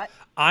plot.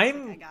 I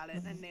got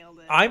it. I nailed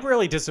it. I'm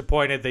really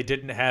disappointed they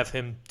didn't have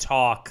him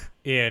talk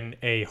in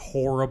a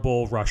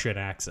horrible Russian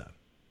accent.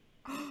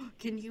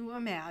 Can you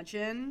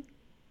imagine?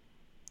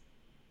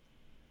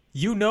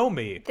 You know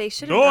me. They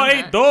should have No, done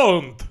I that.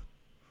 don't.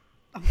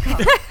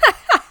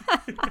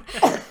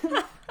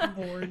 I'm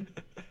bored.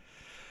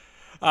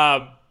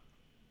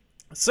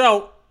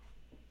 So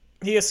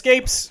he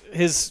escapes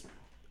his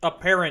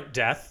apparent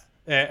death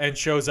and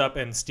shows up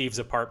in Steve's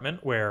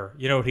apartment where,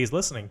 you know what he's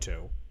listening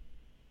to?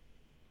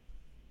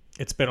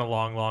 It's Been a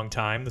Long, Long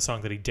Time, the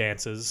song that he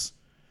dances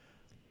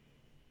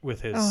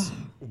with his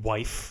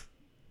wife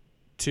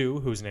to,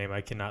 whose name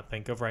I cannot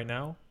think of right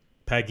now.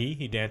 Peggy.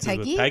 He dances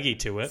with Peggy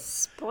to it.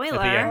 Spoiler.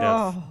 At the end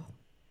of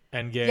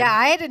Endgame. Yeah,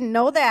 I didn't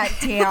know that,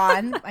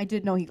 Dan. I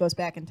did know he goes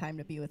back in time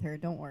to be with her.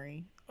 Don't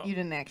worry. You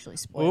didn't actually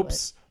spoil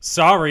Oops.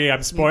 Sorry,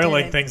 I'm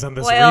spoiling didn't. things on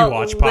this Well,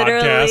 rewatch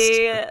podcast.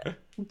 literally it.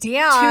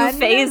 Dan. 2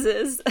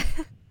 phases.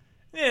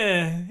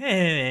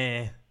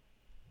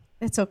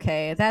 It's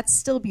okay. That's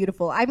still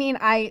beautiful. I mean,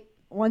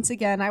 once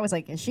again, I was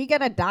like, is she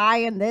going to die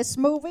in this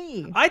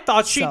movie? I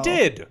thought she So.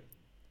 did.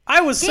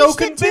 I was Gage so did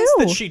convinced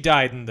that too. she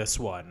died in this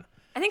one.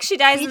 I think she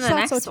dies Paige in the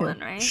thought so next too. one,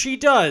 right? She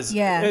does.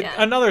 Yeah. Yeah.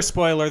 Another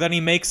spoiler. Then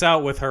he makes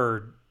out with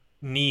her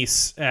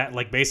niece at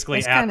basically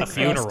That's at kinda the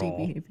crusty funeral.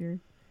 behavior.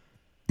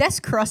 That's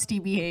crusty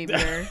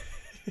behavior.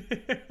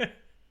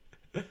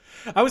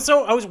 I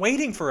was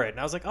waiting for it, and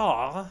I was like,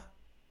 "Oh,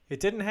 it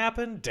didn't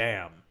happen.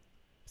 Damn."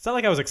 It's not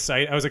like I was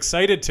excited. I was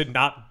excited to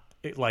not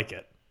like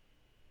it.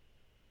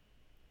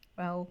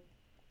 Well,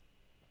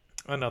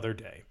 Another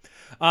day.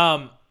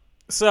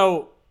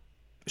 So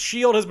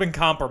S.H.I.E.L.D. has been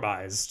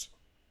compromised,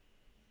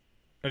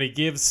 and he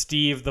gives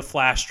Steve the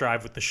flash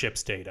drive with the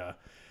ship's data.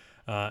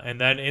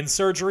 And then in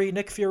surgery,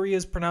 Nick Fury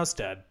is pronounced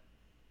dead.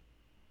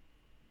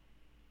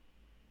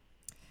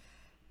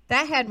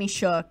 that had me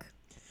shook.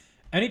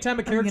 Anytime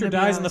a character gonna be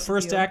dies in the honest with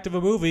first you. act of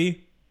a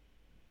movie,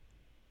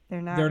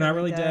 They're not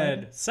really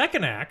dead.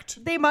 Second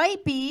act, They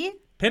might be.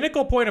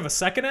 pinnacle point of a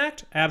second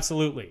act,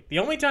 absolutely. The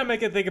only time I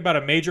can think about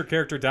a major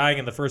character dying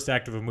in the first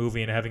act of a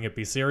movie and having it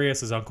be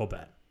serious is Uncle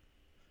Ben.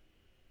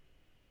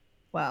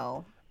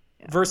 Well,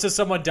 Versus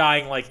someone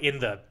dying in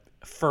the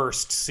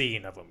first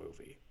scene of a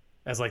movie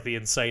as the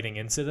inciting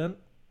incident.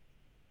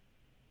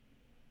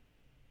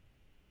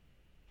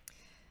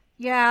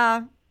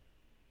 yeah.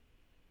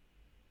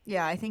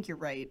 Yeah, I think you're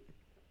right.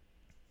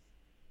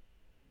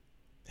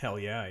 Hell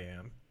yeah, I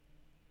am.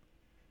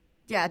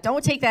 Yeah,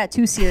 don't take that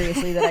too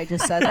seriously that I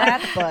just said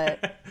that,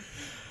 but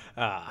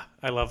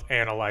I love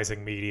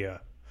analyzing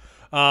media.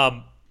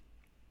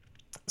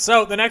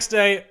 So the next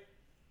day,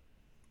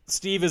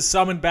 Steve is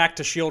summoned back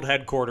to S.H.I.E.L.D.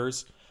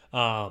 headquarters.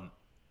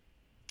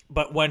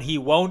 But when he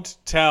won't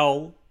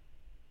tell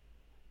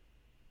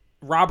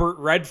Robert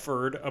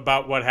Redford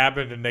about what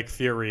happened to Nick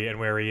Fury and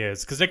where he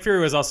is, because Nick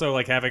Fury was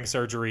also having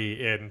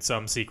surgery in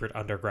some secret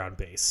underground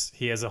base.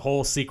 He has a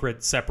whole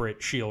secret, separate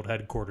S.H.I.E.L.D.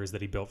 headquarters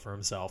that he built for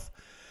himself.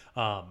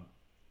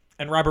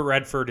 And Robert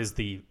Redford is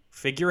the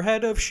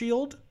figurehead of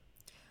S.H.I.E.L.D.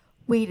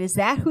 wait, is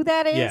that who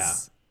that is? Yeah.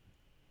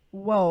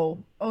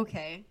 Whoa.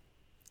 Okay.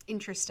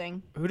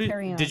 Interesting. Who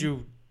Carry on. did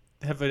you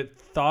have a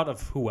thought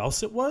of who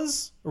else it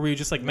was, or were you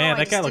just like, No, man, I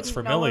that just guy looks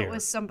didn't familiar? Know it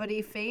was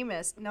somebody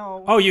famous.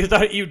 No. Oh, you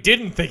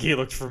didn't think he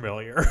looked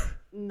familiar?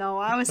 No,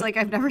 I was like,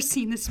 I've never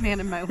seen this man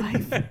in my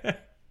life.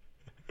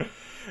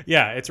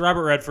 Yeah, it's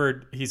Robert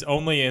Redford. He's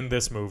only in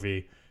this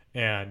movie,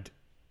 and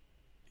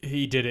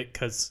he did it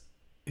because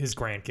his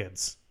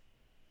grandkids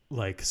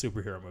like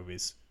superhero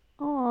movies,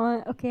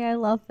 Oh, okay, I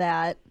love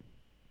that.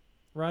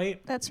 right?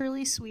 That's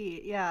really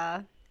sweet.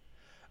 Yeah.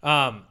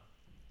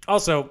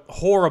 Also,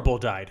 horrible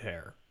dyed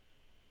hair.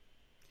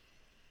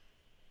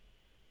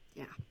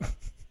 Yeah.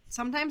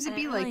 Sometimes it'd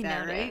be I like really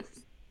that, right? noticed.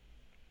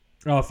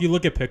 Oh, if you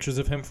look at pictures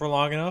of him for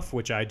long enough,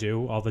 which I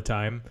do all the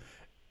time,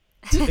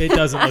 it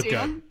doesn't look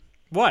good.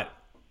 What?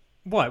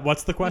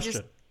 What's the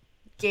question?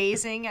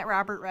 Gazing at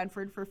Robert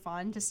Redford for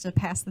fun, just to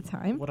pass the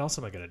time. What else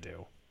am I going to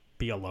do?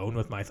 Be alone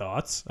with my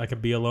thoughts? I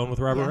can be alone with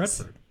Robert Yes.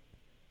 Redford.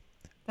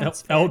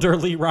 That's fair.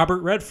 Elderly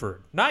Robert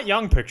Redford. Not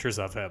young pictures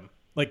of him.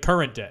 Like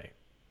current day.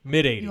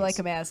 Mid-80s. You like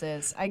him as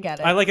is. I get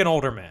it. I like an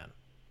older man.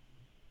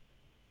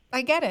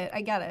 I get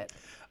it.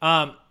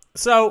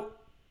 So,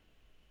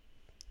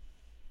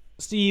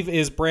 Steve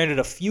is branded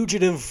a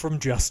fugitive from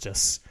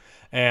justice.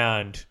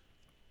 And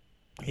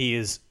he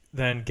is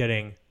then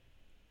getting...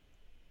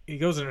 He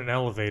goes in an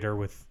elevator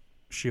with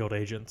S.H.I.E.L.D.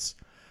 agents.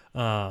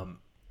 Another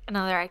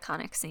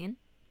iconic scene.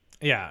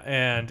 Yeah,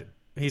 and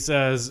he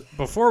says,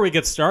 before we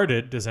get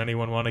started, does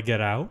anyone want to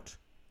get out?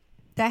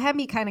 That had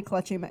me kind of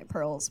clutching my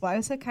pearls. Why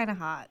was it kind of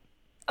hot?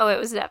 Oh, it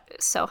was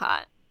so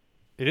hot.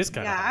 It is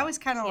kind of Yeah, I was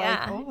kind of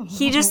Yeah. like, oh.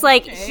 He just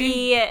okay.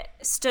 he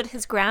stood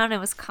his ground and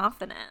was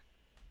confident.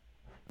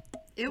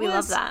 It we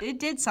love that. It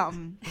did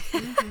something.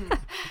 Mhm.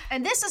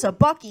 And this is a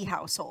Bucky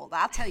household,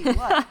 I'll tell you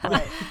what.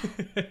 But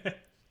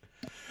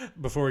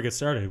Before we get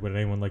started, would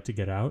anyone like to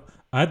get out?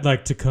 I'd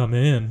like to come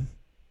in.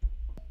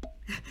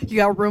 you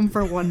got room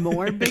for one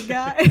more, big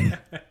guy?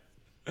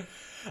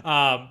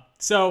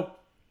 So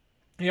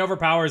he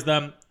overpowers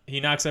them. He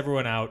knocks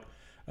everyone out.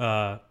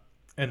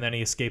 And then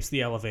he escapes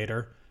the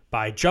elevator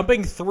by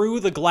jumping through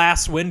the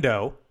glass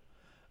window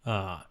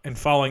and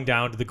falling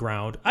down to the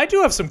ground. I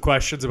do have some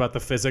questions about the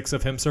physics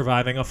of him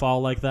surviving a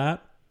fall like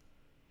that.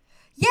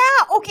 Yeah,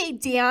 okay,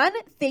 Dan,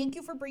 thank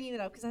you for bringing it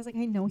up, because I was like,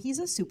 I know he's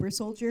a super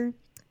soldier.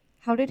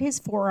 How did his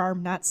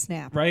forearm not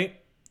snap?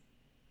 Right?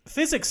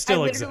 Physics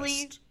still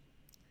literally- exist.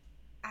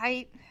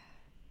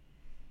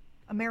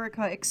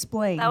 America,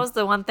 explain. That was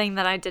the one thing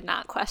that I did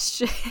not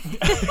question.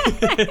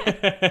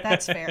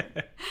 That's fair.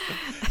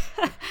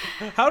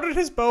 How did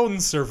his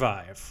bones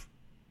survive?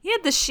 He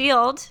had the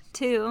shield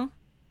too.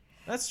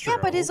 That's true. Yeah,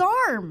 but his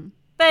arm.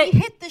 But He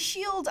hit the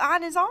shield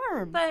on his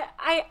arm. But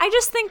I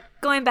just think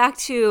going back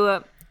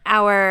to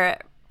our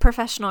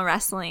professional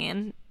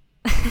wrestling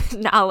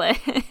knowledge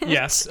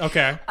Yes,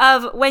 okay.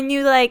 of when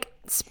you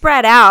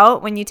spread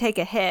out when you take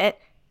a hit,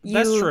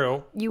 That's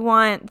true. You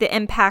want the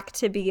impact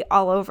to be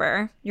all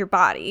over your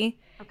body.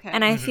 Okay.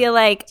 And I feel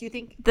like Do you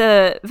think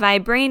the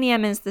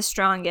vibranium is the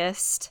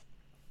strongest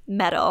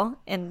metal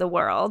in the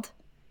world.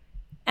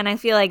 And I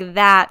feel like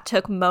that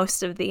took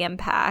most of the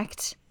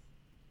impact.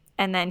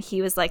 And then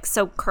he was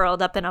so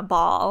curled up in a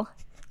ball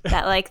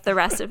that like the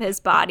rest of his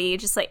body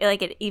just like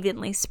it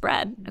evenly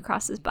spread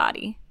across his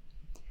body.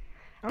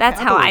 That's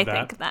how I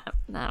think that.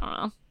 I don't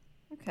know.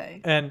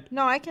 Okay. And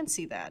no, I can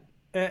see that.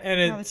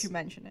 And now that you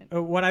mention it.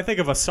 When I think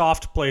of a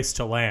soft place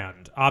to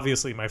land,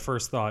 obviously my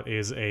first thought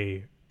is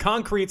a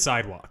concrete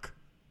sidewalk.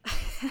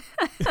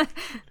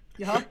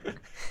 Yup.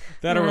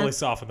 That'll really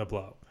soften the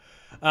blow.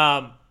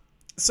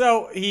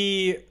 So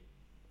he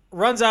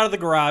runs out of the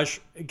garage,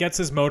 gets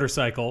his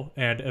motorcycle,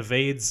 and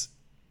evades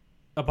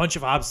a bunch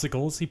of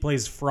obstacles. He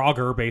plays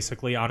Frogger,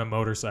 basically, on a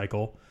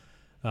motorcycle.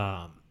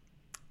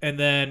 And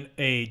then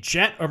a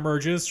jet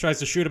emerges, tries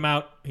to shoot him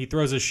out. He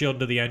throws his shield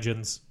into the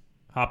engines,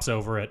 hops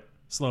over it,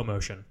 slow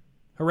motion.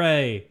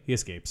 Hooray! He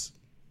escapes.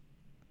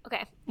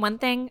 Okay, one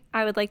thing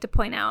I would like to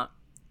point out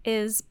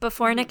is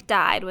before Nick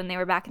died, when they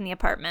were back in the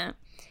apartment,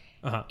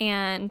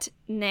 and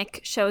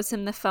Nick shows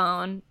him the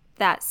phone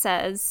that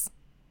says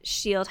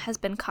S.H.I.E.L.D. has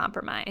been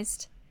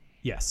compromised.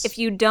 Yes. If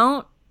you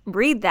don't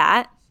read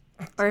that,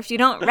 or if you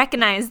don't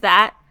recognize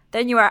that,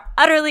 then you are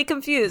utterly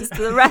confused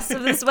the rest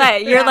of this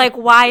way. You're like,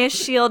 why is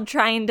S.H.I.E.L.D.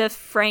 trying to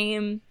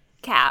frame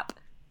Cap?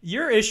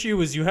 Your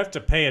issue is you have to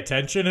pay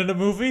attention in a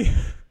movie.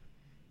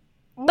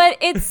 But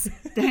it's...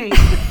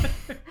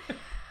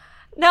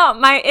 No,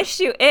 my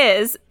issue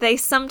is they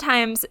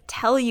sometimes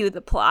tell you the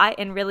plot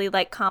in really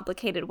like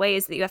complicated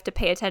ways that you have to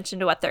pay attention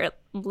to what they're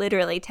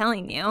literally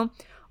telling you.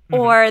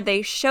 Or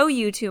they show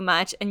you too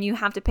much and you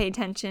have to pay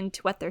attention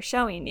to what they're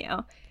showing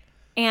you.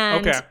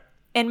 And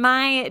in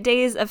my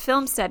days of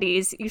film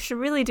studies, you should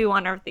really do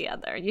one or the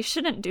other. You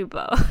shouldn't do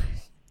both.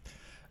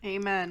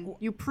 Amen.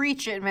 You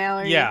preach it,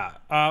 Mallory. Yeah.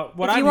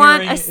 If you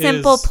want a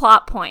simple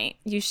plot point,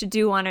 you should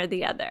do one or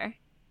the other.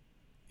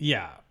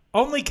 Yeah.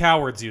 Only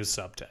cowards use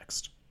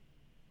subtext.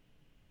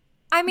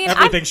 I mean,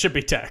 everything should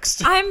be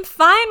text. I'm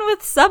fine with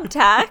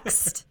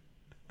subtext.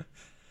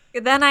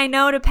 Then I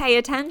know to pay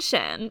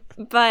attention.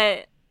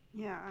 But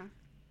yeah,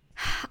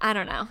 I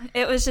don't know.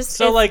 It was just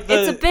so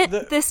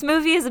this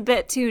movie is a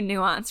bit too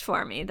nuanced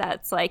for me.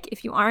 That's like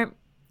if you aren't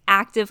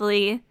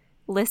actively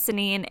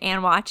listening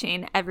and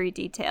watching every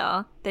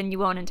detail, then you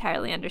won't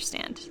entirely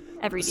understand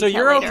every detail. So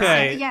you're later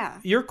okay. on. Yeah,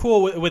 you're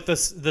cool with the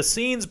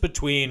scenes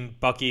between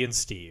Bucky and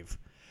Steve,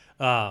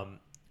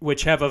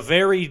 which have a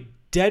very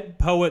Dead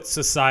Poet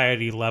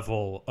Society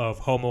level of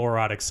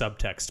homoerotic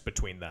subtext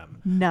between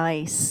them.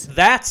 Nice.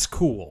 That's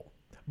cool.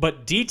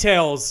 But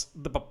details,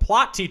 the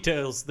plot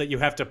details that you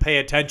have to pay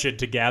attention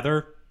to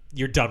gather,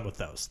 you're done with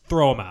those.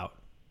 Throw them out.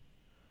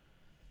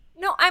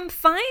 No, I'm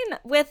fine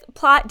with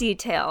plot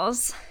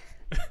details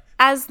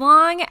as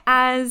long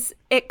as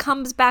it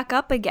comes back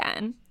up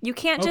again. You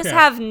can't just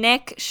have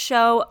Nick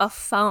show a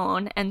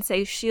phone and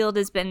say S.H.I.E.L.D.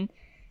 has been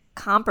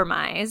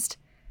compromised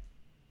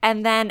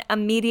and then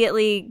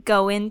immediately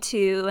go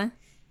into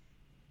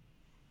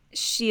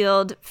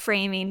S.H.I.E.L.D.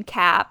 framing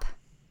Cap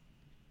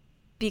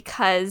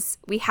because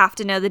we have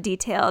to know the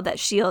detail that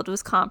S.H.I.E.L.D.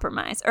 was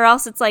compromised, or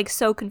else it's like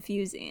so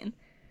confusing.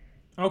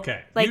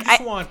 Okay. Like, you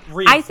just want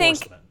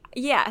reinforcement.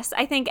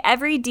 I think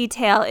every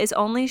detail is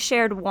only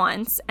shared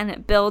once and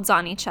it builds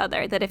on each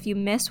other, that if you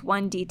miss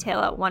one detail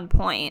at one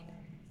point,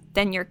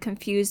 then you're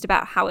confused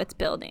about how it's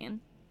building.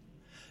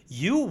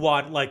 You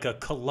want like a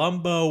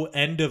Columbo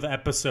end of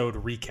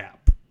episode recap.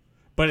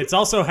 But it's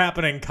also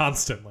happening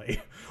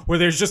constantly, where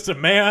there's just a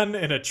man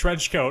in a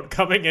trench coat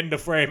coming into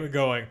frame and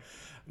going,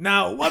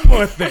 now, one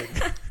more thing.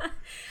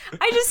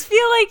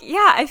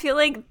 I feel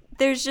like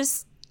there's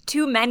just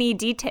too many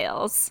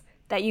details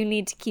that you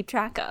need to keep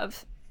track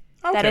of.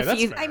 Okay, that if that's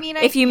you, fair. I mean,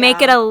 if you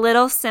make it a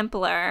little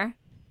simpler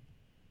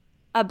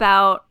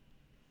about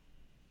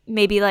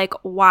maybe like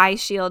why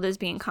S.H.I.E.L.D. is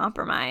being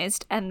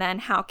compromised and then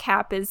how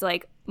Cap is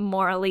like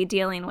morally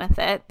dealing with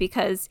it,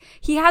 because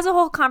he has a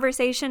whole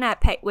conversation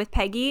with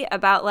Peggy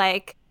about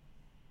like,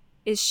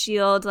 is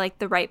S.H.I.E.L.D. like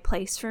the right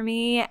place for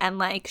me, and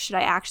like should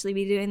I actually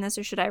be doing this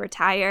or should I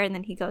retire? And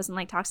then he goes and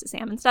like talks to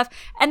Sam and stuff,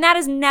 and that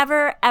is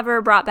never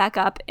ever brought back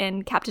up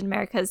in Captain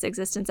America's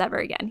existence ever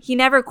again. He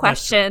never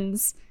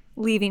questions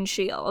leaving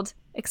S.H.I.E.L.D.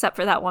 except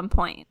for that one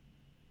point.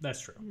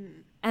 That's true.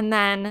 And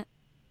then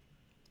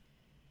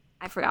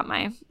I forgot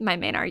my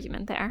main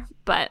argument there,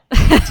 but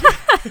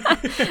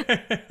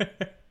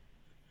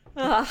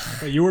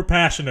you were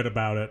passionate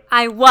about it.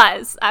 I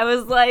was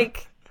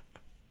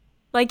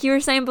like you were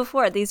saying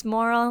before, these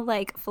moral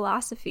like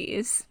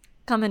philosophies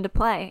come into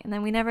play and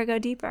then we never go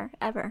deeper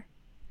ever.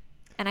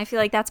 And I feel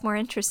like that's more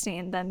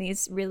interesting than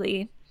these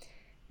really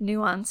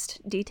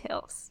nuanced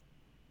details.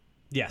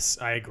 Yes,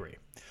 I agree.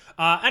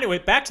 Anyway,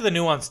 back to the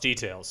nuanced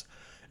details.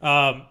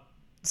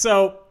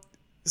 So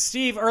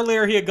Steve,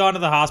 earlier he had gone to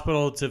the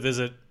hospital to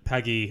visit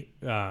Peggy,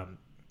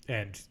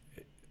 and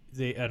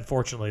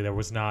unfortunately there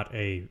was not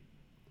a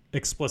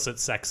explicit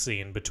sex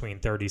scene between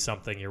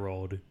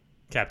 30-something-year-old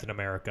Captain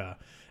America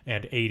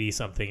and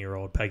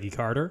 80-something-year-old Peggy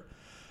Carter.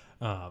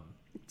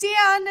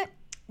 Dan!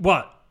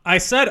 What? I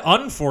said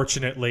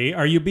unfortunately.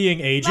 Are you being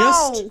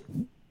ageist?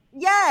 No!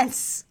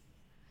 Yes!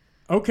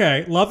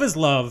 Okay, love is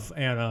love,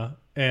 Anna,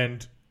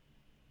 and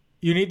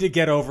you need to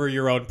get over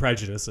your own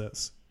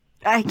prejudices.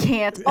 I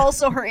can't.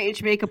 Also, her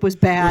age makeup was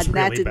bad. was and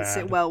that really didn't bad.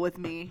 sit well with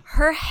me.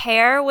 Her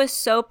hair was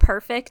so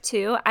perfect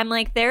too. I'm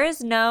like, there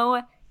is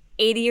no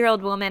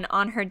 80-year-old woman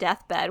on her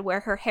deathbed where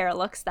her hair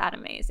looks that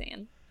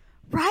amazing.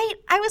 Right?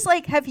 I was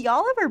like, have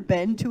y'all ever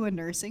been to a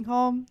nursing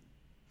home?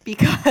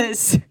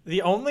 Because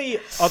The only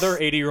other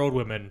 80-year-old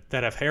women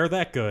that have hair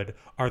that good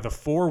are the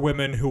 4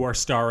 women who are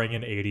starring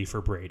in 80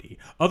 for Brady.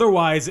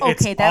 Otherwise,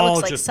 it's okay, that all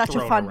looks like just such a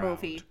thrown fun around.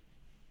 movie.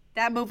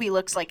 That movie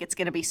looks like it's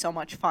going to be so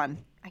much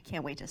fun. I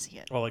can't wait to see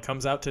it. Well, it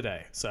comes out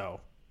today,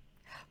 so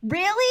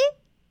Really?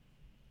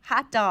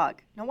 Hot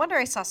dog. No wonder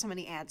I saw so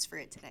many ads for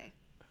it today.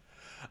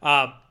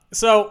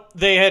 So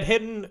they had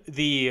hidden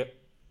the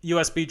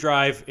USB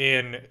drive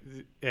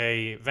in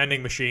a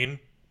vending machine.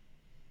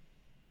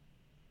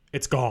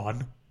 It's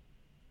gone.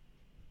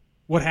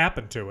 What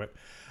happened to it?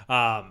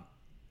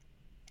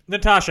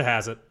 Natasha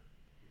has it.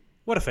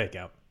 What a fake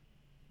out.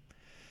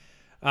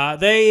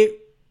 They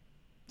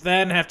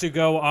then have to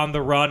go on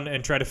the run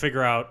and try to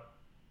figure out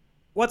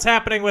what's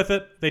happening with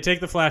it. They take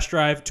the flash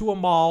drive to a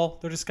mall.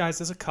 They're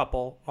disguised as a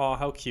couple. Oh,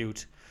 how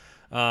cute.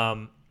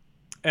 And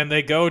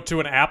they go to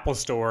an Apple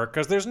store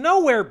because there's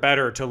nowhere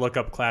better to look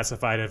up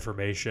classified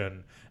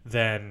information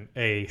than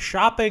a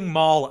shopping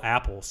mall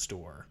Apple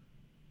store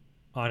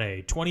on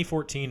a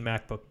 2014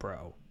 MacBook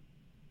Pro.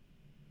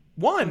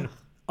 One,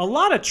 a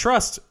lot of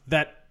trust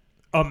that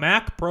a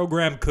Mac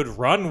program could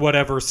run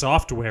whatever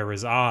software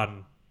is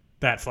on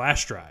that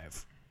flash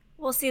drive.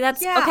 Well, see,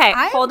 that's Yeah, okay.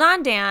 I'm- Hold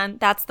on, Dan.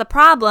 That's the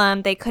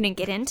problem. They couldn't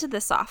get into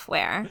the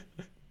software.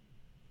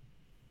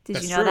 Did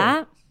That's you know true.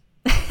 that?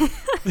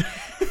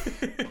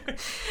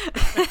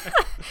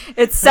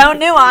 It's so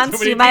nuanced.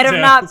 many You might have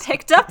not details.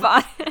 picked up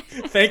on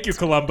it. Thank you,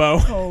 Columbo.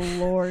 Oh,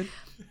 Lord.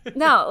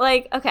 No,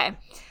 like, okay.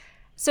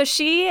 So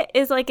she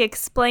is like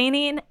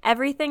explaining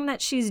everything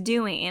that she's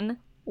doing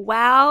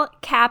while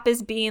Cap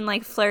is being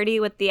like flirty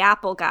with the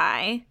Apple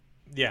guy.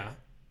 Yeah.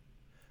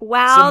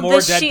 While Some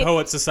more the Dead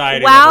Poet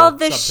Society while level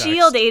the subtext.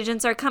 shield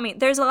agents are coming.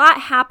 There's a lot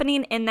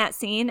happening in that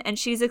scene, and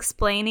she's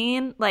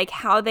explaining like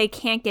how they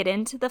can't get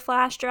into the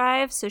flash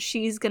drive. So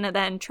she's gonna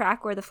then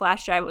track where the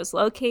flash drive was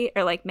located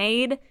or like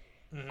made,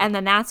 and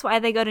then that's why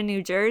they go to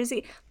New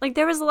Jersey. Like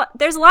there's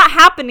a lot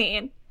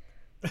happening,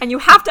 and you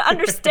have to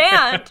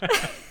understand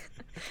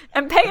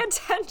and pay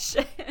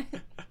attention.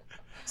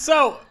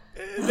 So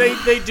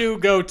they do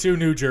go to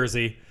New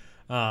Jersey.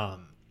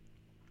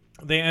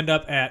 They end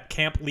up at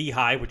Camp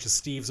Lehigh, which is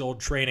Steve's old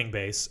training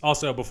base.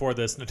 Also, before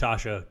this,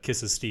 Natasha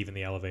kisses Steve in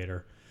the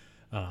elevator.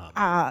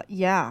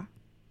 Yeah.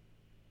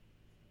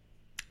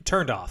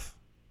 Turned off.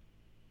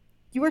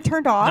 You were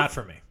turned off? Not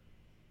for me.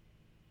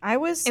 I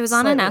was. It was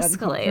on an slightly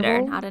escalator,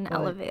 uncomfortable, not an but-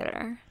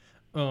 elevator.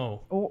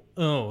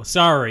 Oh,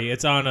 sorry.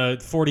 It's on a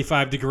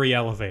 45-degree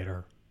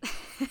elevator.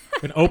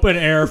 An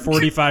open-air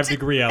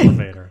 45-degree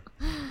elevator.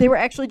 They were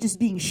actually just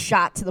being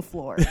shot to the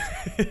floor.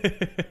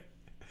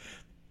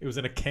 It was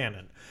in a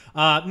cannon.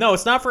 No,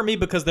 it's not for me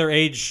because their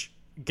age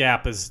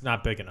gap is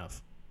not big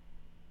enough.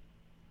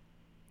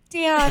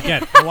 Dan.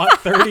 Again, I want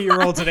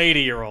 30-year-olds and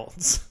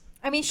 80-year-olds.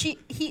 I mean, he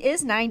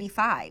is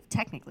 95,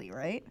 technically,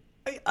 right?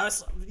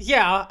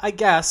 Yeah, I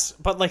guess.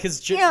 But like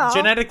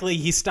genetically,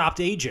 he stopped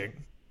aging.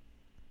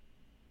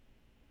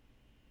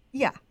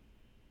 Yeah.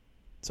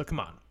 So come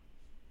on.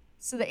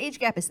 So the age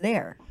gap is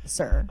there,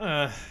 sir.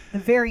 The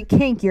very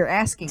kink you're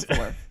asking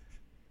for.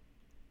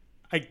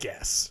 I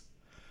guess.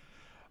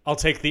 I'll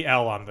take the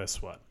L on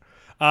this one.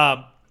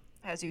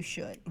 As you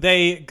should.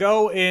 They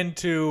go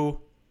into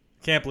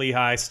Camp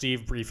Lehigh.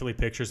 Steve briefly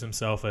pictures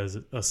himself as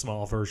a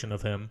small version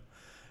of him.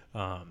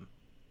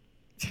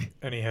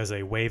 And he has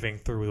a waving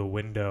through the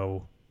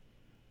window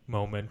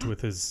moment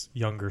with his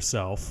younger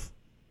self.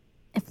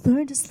 I've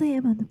learned to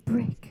slam on the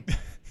brick.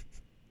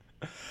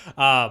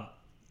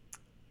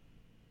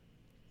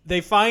 They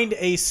find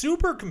a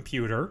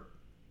supercomputer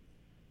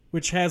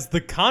which has the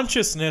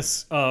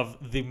consciousness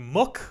of the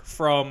Mook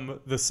from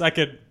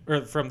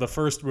the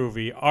first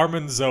movie,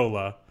 Armin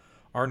Zola,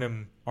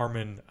 Armin,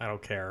 I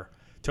don't care,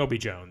 Toby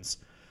Jones,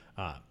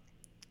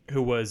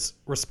 who was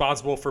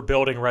responsible for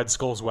building Red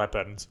Skull's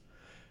weapons.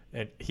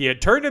 And he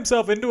had turned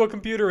himself into a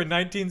computer in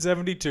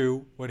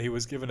 1972 when he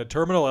was given a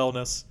terminal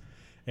illness,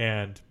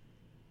 and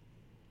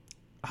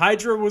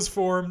Hydra was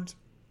formed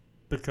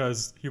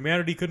because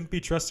humanity couldn't be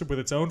trusted with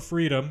its own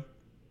freedom.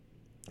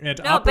 And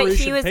No, but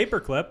Operation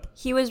Paperclip.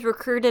 He was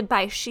recruited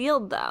by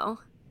S.H.I.E.L.D., though.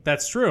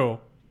 That's true.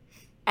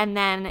 And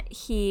then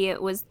he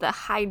was the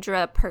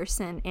Hydra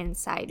person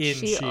inside In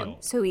S.H.I.E.L.D. S.H.I.E.L.D.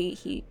 So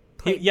he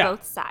played yeah.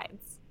 both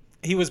sides.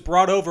 He was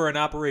brought over in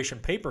Operation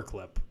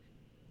Paperclip,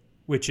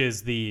 which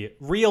is the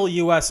real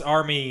U.S.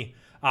 Army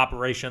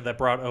operation that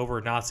brought over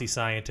Nazi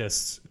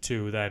scientists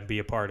to then be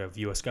a part of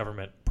U.S.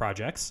 government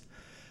projects.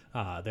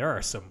 There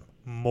are some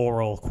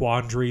moral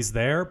quandaries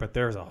there, but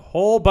there's a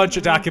whole bunch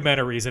of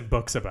documentaries and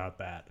books about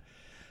that.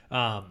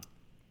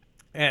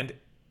 And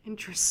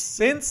Interesting.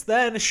 since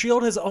then,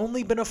 S.H.I.E.L.D. has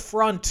only been a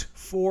front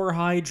for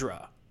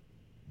Hydra.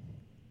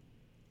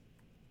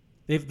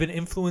 They've been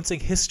influencing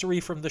history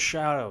from the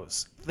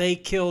shadows. They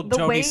killed The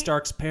Tony way-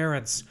 Stark's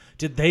parents.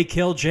 Did they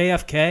kill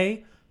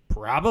JFK?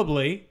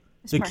 Probably.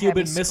 The part had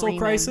Cuban me Missile screaming.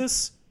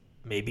 Crisis?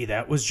 Maybe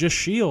that was just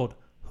S.H.I.E.L.D.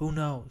 Who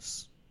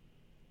knows?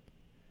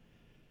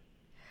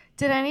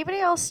 Did anybody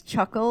else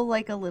chuckle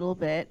like a little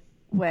bit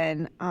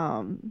when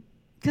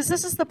because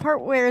this is the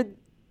part where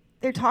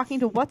they're talking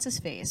to what's his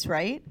face,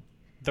 right?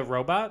 The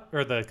robot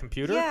or the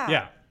computer?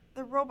 Yeah.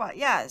 The robot.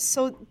 Yeah.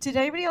 So did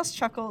anybody else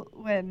chuckle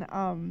when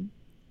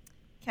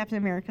Captain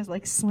America's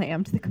like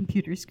slammed the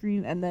computer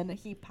screen and then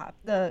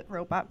the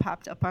robot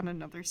popped up on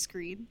another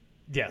screen?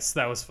 Yes,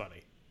 that was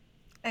funny.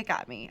 It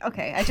got me.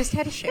 Okay, I just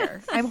had to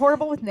share. I'm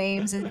horrible with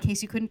names in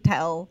case you couldn't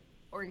tell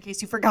or in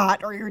case you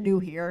forgot or you're new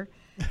here.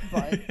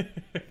 But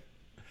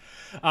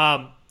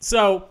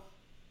So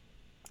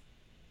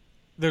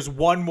there's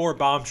one more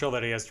bombshell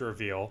that he has to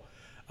reveal.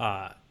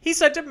 He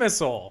sent a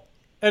missile,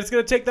 and it's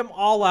going to take them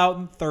all out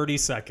in 30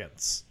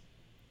 seconds.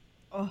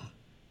 Ugh.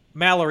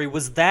 Mallory,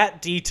 was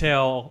that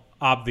detail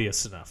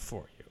obvious enough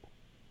for you?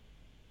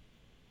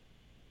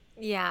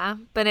 Yeah,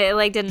 but it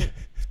like didn't.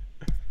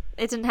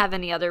 It didn't have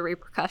any other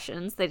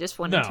repercussions. They just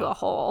went No. into a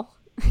hole.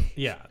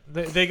 Yeah,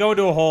 they go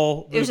into a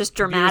hole. It was just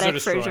the viewers are dramatic for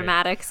destroyed.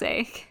 dramatic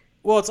sake.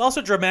 Well, it's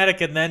also dramatic,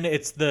 and then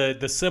it's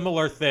the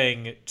similar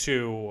thing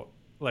to,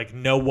 like,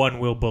 no one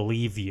will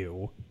believe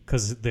you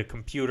because the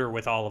computer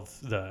with all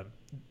of the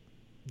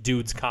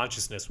dude's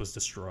consciousness was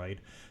destroyed.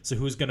 So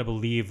who's going to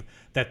believe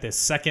that this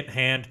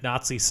second-hand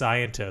Nazi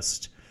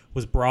scientist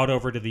was brought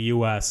over to the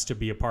U.S. to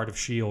be a part of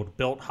S.H.I.E.L.D.,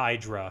 built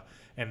Hydra,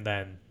 and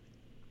then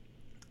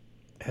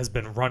has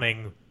been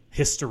running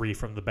history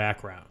from the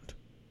background?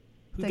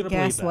 Who's the gonna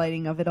believe that?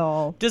 gaslighting of it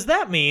all. Does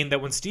that mean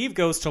that when Steve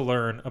goes to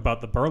learn about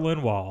the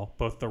Berlin Wall,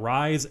 both the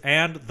rise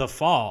and the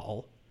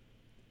fall,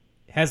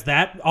 has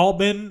that all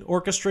been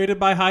orchestrated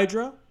by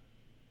Hydra?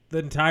 The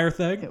entire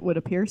thing? It would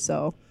appear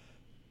so.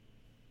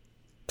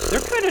 They're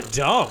kind of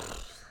dumb.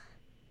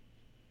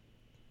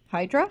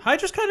 Hydra?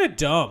 Hydra's kind of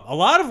dumb. A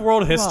lot of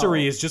world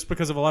history Whoa. is just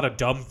because of a lot of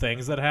dumb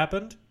things that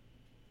happened.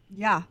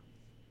 Yeah,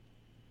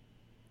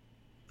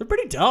 They're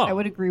pretty dumb. I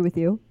would agree with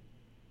you.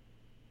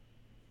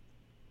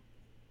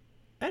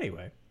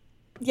 Anyway.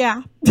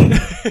 Yeah. Don't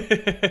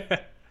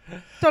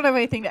have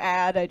anything to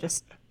add. I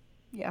just,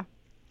 yeah.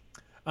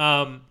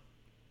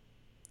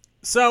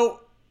 So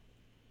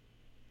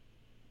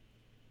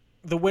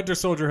the Winter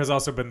Soldier has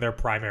also been their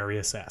primary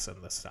assassin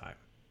this time.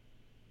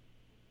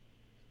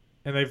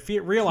 And they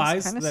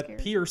realized kinda that scary.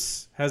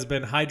 Pierce has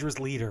been Hydra's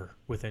leader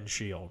within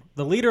S.H.I.E.L.D.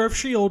 The leader of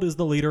S.H.I.E.L.D. is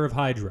the leader of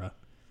Hydra.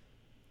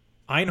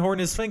 Einhorn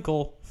is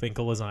Finkel.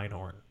 Finkel is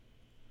Einhorn.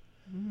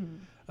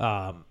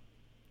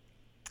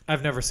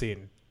 I've never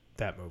seen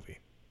that movie.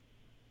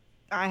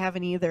 I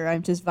haven't either.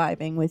 I'm just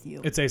vibing with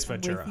you. It's Ace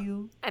I'm Ventura. with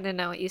you. I didn't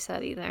know what you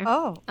said either.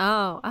 Oh,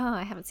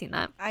 I haven't seen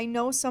that. I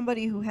know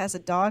somebody who has a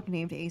dog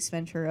named Ace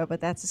Ventura, but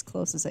that's as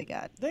close as I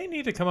got. They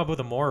need to come up with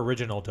a more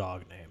original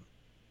dog name.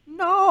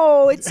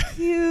 No, it's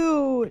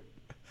cute.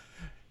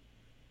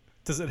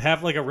 Does it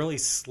have like a really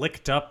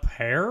slicked up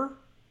hair?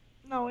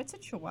 No, it's a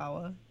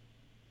Chihuahua.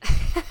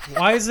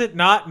 Why is it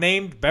not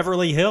named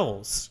Beverly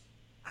Hills?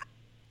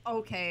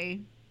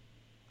 Okay,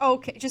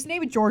 just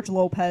name it George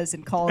Lopez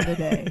and call it a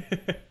day.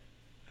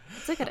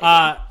 It's a good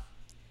idea.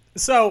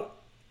 So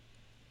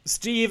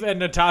Steve and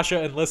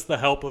Natasha enlist the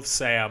help of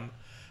Sam,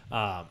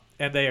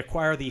 and they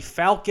acquire the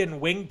Falcon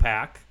wing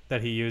pack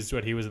that he used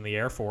when he was in the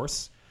Air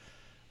Force.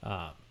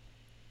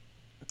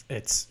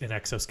 It's an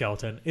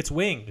exoskeleton. It's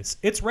wings.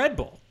 It's Red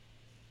Bull.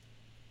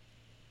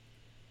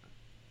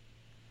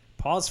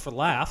 Pause for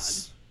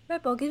laughs.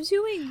 Red Bull gives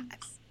you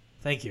wings.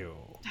 Thank you.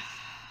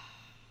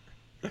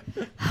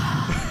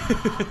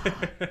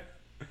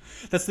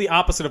 That's the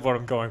opposite of what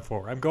I'm going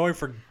for. I'm going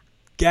for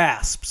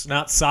gasps,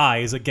 not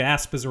sighs. A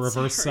gasp is a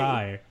reverse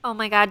sigh. Oh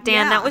my god,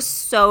 Dan, Yeah. that was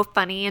so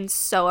funny and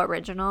so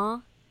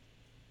original.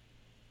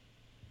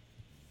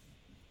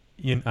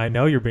 I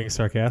know you're being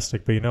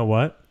sarcastic, but you know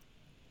what?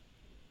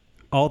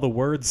 All the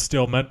words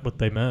still meant what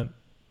they meant.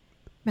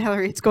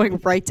 Mallory, it's going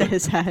right to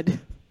his head.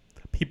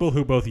 People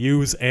who both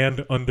use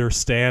and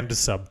understand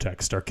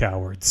subtext are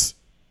cowards.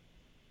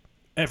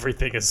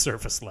 Everything is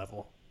surface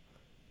level.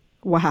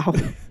 Wow.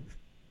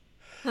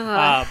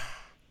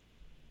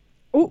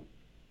 Ooh,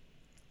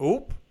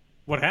 Oop.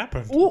 What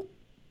happened? ooh.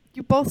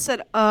 You both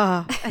said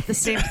at the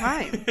same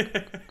time.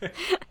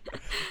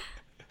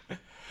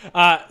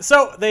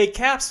 So they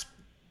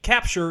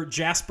capture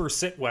Jasper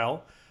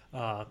Sitwell,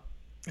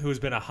 who's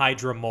been a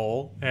Hydra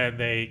mole, and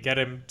they get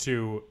him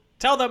to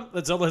tell them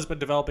that Zola has been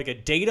developing a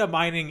data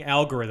mining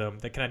algorithm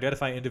that can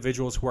identify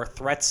individuals who are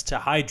threats to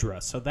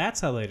Hydra. So that's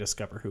how they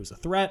discover who's a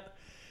threat,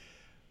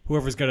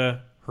 whoever's going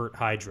to hurt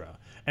Hydra.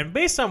 And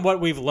based on what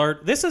we've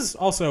learned, this is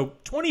also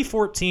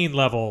 2014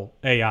 level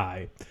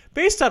AI.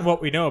 Based on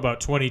what we know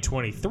about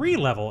 2023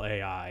 level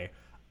AI,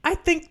 I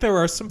think there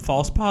are some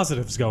false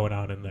positives going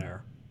on in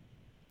there.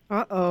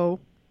 Uh-oh.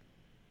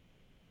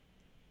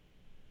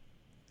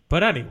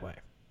 But anyway.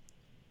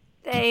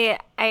 I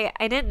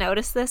didn't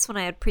notice this when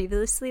I had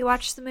previously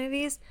watched the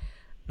movies,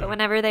 but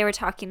whenever they were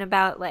talking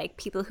about like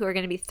people who are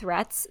going to be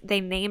threats,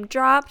 they name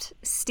dropped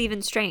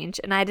Stephen Strange,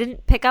 and I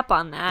didn't pick up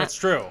on that. That's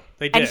true.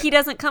 They did. And he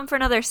doesn't come for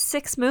another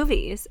 6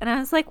 movies, and I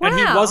was like, wow. And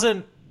he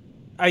wasn't.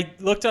 I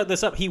looked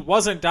this up. He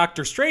wasn't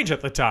Doctor Strange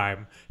at the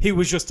time. He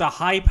was just a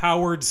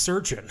high-powered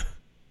surgeon.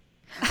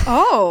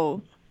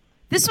 Oh.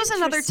 This was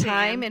another Interesting.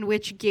 time in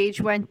which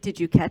Gage went, "Did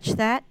you catch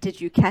that? Did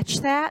you catch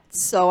that?"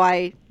 So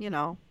I,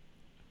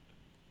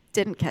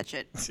 didn't catch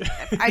it.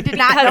 I did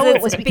not know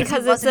it was because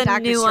it's he wasn't a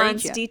Doctor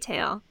Strange nuanced yet.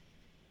 detail.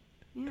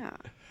 Yeah.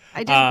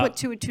 I didn't put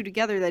two and two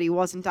together that he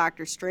wasn't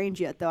Doctor Strange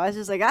yet, though. I was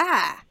just like,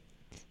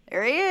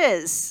 there he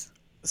is.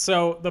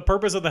 So the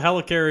purpose of the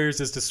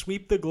helicarriers is to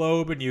sweep the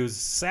globe and use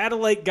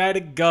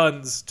satellite-guided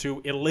guns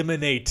to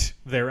eliminate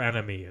their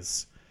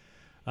enemies.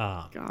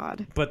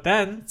 God. But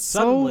then,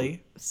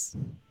 suddenly,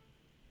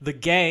 the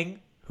gang,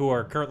 who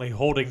are currently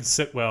holding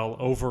Sitwell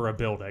over a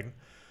building,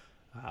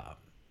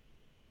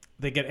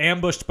 they get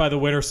ambushed by the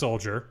Winter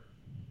Soldier.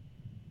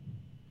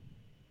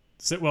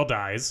 Sitwell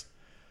dies.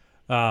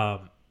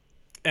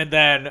 And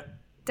then...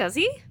 Does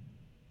he?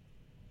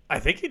 I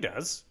think he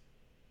does.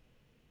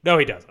 No,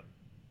 he doesn't.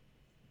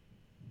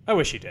 I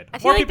wish he did. I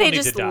feel More like people they need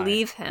just to die.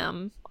 leave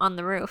him on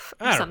the roof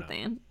or I don't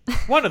something.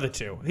 One of the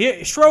two.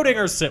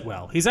 Schrodinger's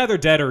Sitwell. He's either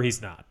dead or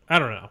he's not. I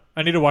don't know.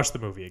 I need to watch the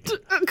movie again.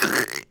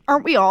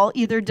 Aren't we all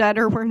either dead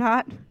or we're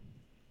not?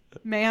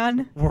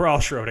 Man. We're all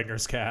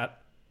Schrodinger's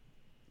cat.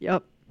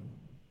 Yep.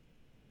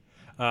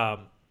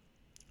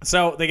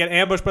 So they get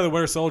ambushed by the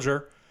Winter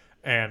Soldier,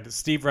 and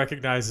Steve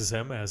recognizes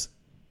him as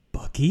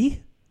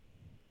Bucky.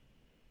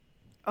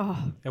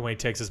 Oh, And when he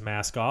takes his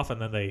mask off,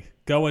 and then they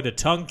go into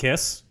tongue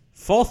kiss,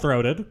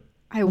 full-throated,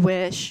 I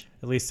wish.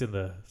 at least in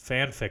the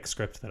fanfic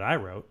script that I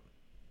wrote.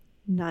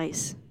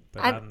 Nice.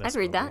 But not in I'd this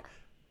read movie. that.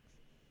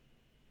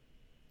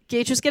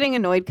 Gage was getting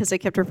annoyed because I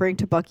kept referring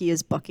to Bucky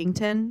as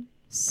Buckington.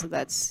 So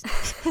that's...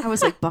 I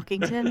was like,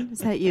 Buckington? Is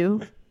that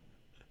you?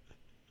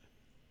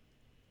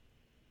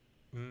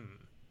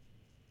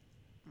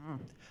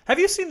 Have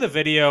you seen the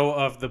video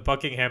of the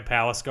Buckingham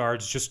Palace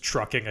guards just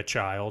trucking a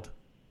child?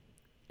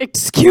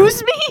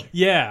 Excuse me?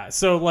 Yeah,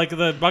 so like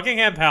the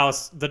Buckingham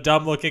Palace, the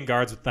dumb-looking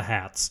guards with the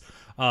hats,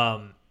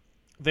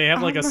 they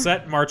have like a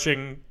set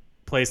marching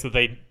place that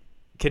they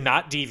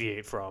cannot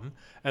deviate from,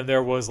 and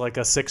there was like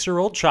a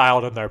 6-year-old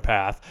child in their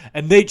path,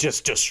 and they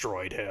just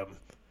destroyed him.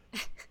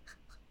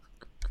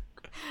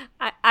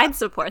 I'd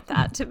support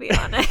that, to be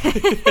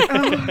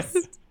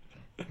honest.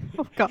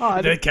 Oh,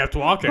 God. They kept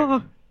walking.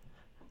 I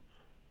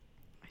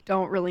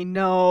don't really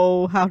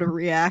know how to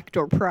react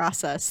or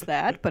process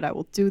that, but I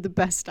will do the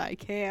best I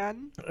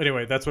can.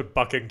 Anyway, that's what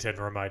Buckington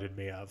reminded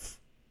me of.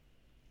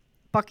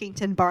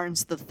 Buckington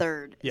Barnes III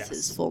is Yes.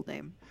 his full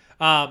name.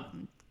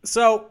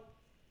 So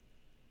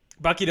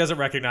Bucky doesn't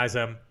recognize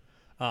him,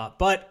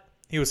 but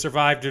he was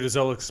survived due to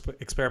Zol's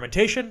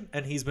experimentation,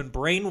 and he's been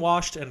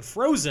brainwashed and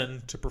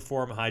frozen to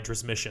perform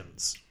Hydra's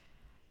missions.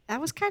 That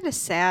was kind of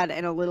sad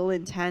and a little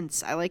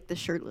intense. I like the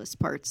shirtless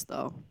parts,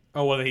 though.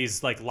 Oh, well,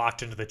 he's like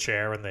locked into the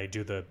chair and they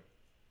do the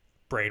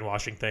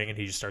brainwashing thing and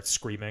he just starts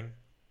screaming.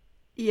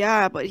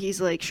 Yeah, but he's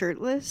like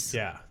shirtless.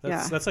 Yeah,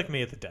 that's like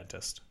me at the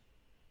dentist.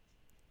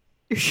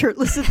 You're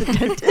shirtless at the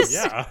dentist?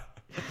 Yeah.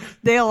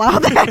 They allow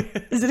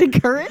that? Is it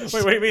encouraged?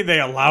 Wait, what do you mean they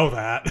allow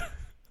that?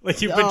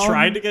 Like you've been Um,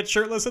 trying to get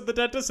shirtless at the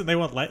dentist and they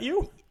won't let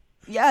you?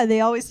 Yeah,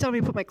 they always tell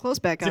me to put my clothes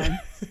back on.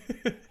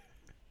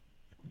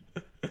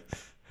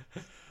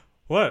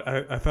 What?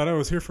 I thought I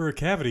was here for a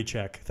cavity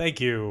check. Thank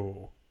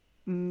you.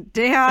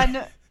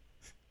 Dan.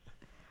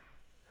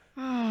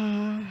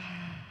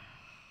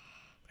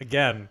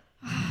 Again,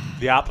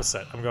 the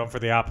opposite. I'm going for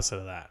the opposite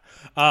of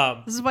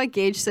that. This is why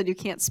Gage said you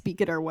can't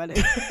speak at our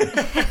wedding.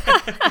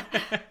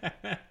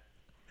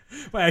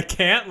 But I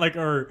can't, like,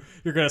 or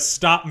you're going to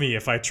stop me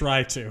if I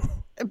try to.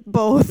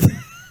 Both.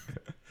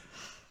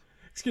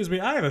 Excuse me,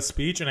 I have a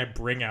speech and I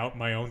bring out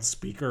my own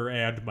speaker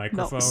and No,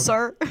 microphone.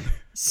 sir.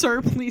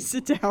 Sir, please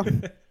sit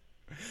down.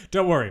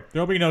 Don't worry,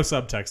 there'll be no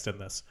subtext in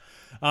this.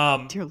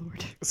 Dear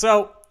Lord.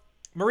 So,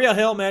 Maria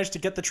Hill managed to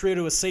get the trio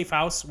to a safe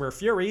house where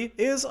Fury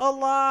is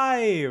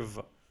alive.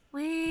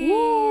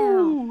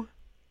 Wow.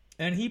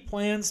 And he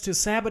plans to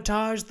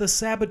sabotage the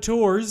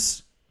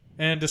saboteurs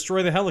and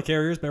destroy the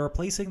helicarriers by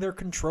replacing their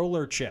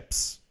controller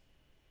chips.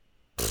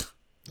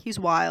 He's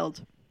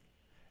wild.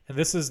 And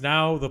this is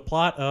now the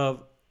plot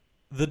of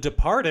The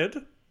Departed,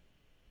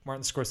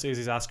 Martin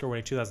Scorsese's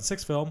Oscar-winning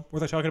 2006 film, where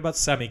they're talking about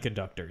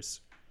semiconductors.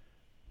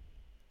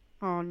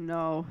 Oh,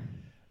 no.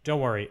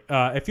 Don't worry.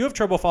 If you have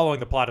trouble following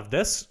the plot of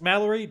this,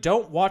 Mallory,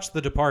 don't watch The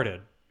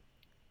Departed.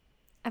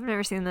 I've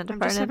never seen The I'm just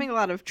Departed. having a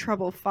lot of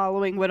trouble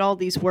following what all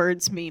these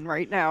words mean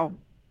right now.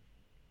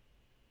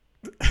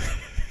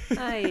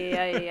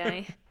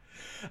 Ay.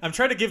 I'm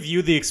trying to give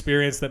you the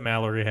experience that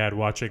Mallory had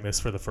watching this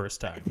for the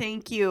first time.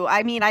 Thank you.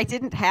 I mean, I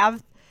didn't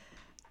have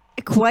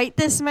quite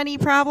this many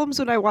problems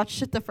when I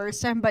watched it the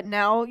first time, but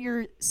now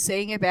you're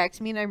saying it back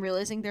to me and I'm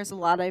realizing there's a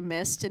lot I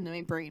missed and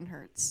my brain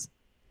hurts.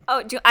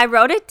 Oh, I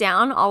wrote it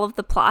down, all of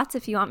the plots,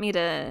 if you want me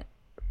to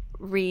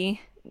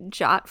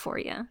re-jot for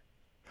you.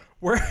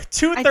 We're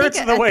 2/3 of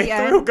the at way the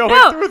through end-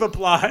 going through the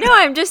plot. No,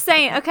 I'm just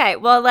saying, okay,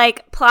 well,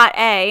 like, plot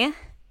A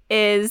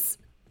is,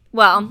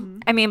 well,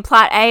 I mean,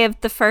 plot A of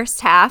the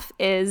first half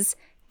is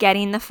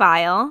getting the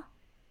file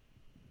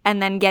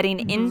and then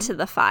getting into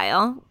the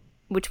file,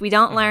 which we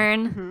don't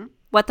learn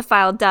what the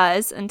file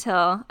does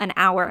until an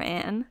hour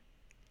in.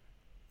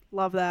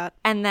 Love that.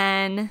 And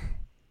then,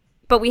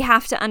 but we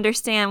have to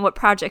understand what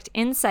Project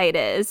Insight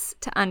is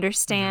to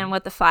understand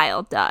what the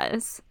file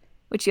does,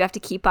 which you have to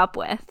keep up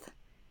with.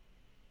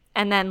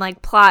 And then,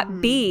 like,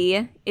 plot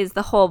B is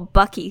the whole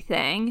Bucky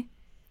thing.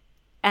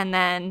 And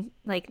then,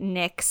 like,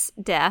 Nick's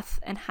death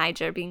and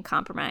Hydra being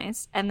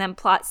compromised. And then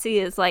plot C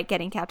is, like,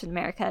 getting Captain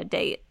America a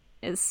date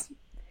is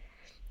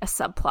a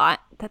subplot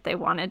that they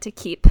wanted to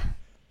keep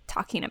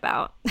talking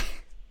about.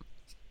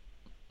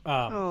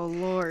 Oh,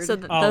 Lord. So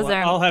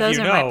I'll have those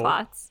you are my know,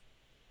 plots.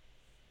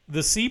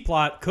 The C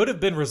plot could have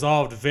been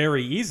resolved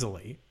very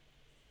easily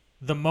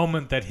the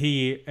moment that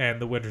he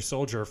and the Winter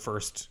Soldier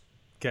first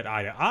get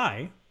eye to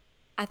eye.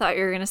 I thought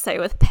you were going to say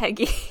with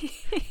Peggy.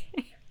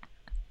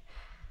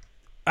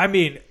 I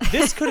mean,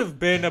 this could have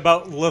been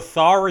about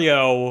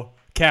Lothario,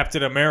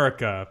 Captain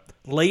America,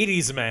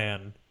 ladies'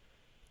 man,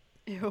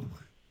 Ew.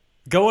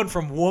 going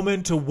from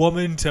woman to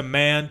woman to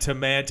man to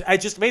man. I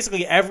just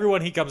basically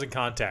everyone he comes in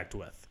contact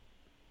with.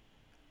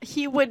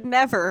 He would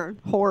never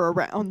whore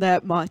around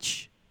that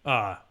much.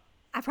 I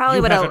probably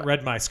You would haven't have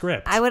read my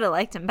script. I would have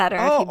liked him better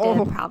if he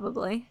did,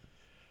 probably.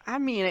 I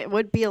mean, it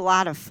would be a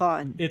lot of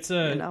fun. It's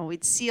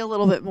we'd see a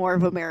little bit more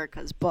of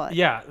America's butt.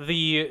 Yeah,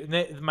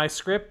 my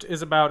script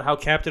is about how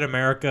Captain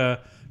America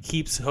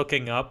keeps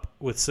hooking up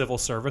with civil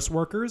service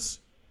workers.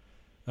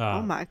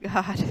 Oh my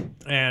God.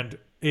 And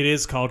it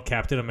is called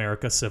Captain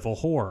America Civil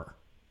Whore.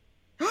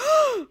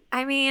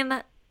 I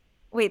mean,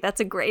 wait, that's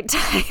a great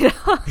title.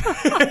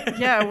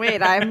 Yeah,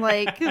 wait, I'm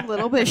like a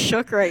little bit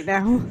shook right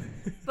now.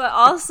 But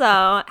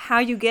also, how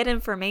you get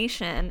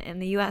information in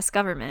the U.S.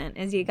 government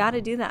is you got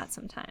to do that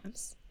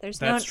sometimes. There's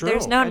That's true.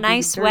 There's no Gotta do the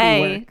nice dirty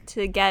way work.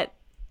 to get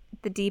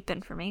the deep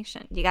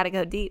information. You got to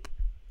go deep.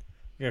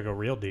 You gotta go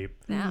real deep.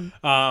 Yeah.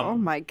 Oh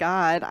my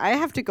God. I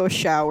have to go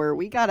shower.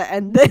 We got to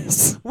end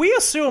this. We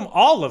assume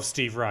all of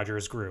Steve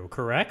Rogers grew,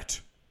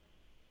 correct?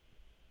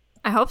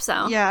 I hope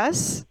so.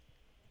 Yes.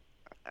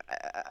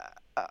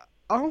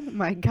 Oh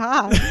my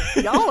God.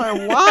 Y'all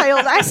are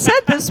wild. I said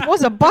this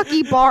was a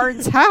Bucky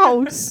Barnes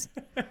house.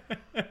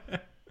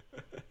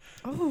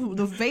 Oh,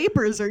 the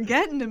vapors are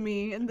getting to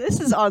me, and this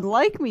is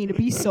unlike me to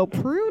be so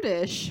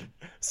prudish.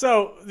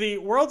 So the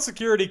World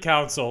Security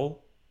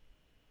Council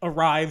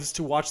arrives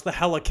to watch the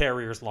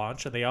helicarriers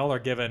launch, and they all are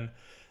given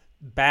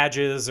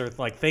badges or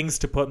like things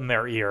to put in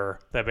their ear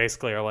that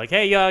basically are like,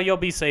 hey, you'll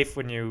be safe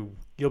when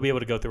you'll be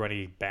able to go through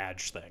any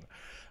badge thing.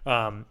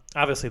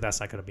 Obviously, that's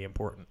not going to be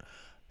important.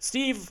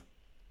 Steve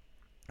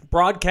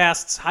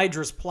broadcasts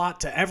Hydra's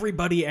plot to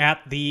everybody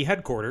at the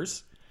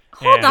headquarters.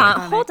 Hold And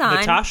on.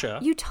 Natasha.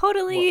 You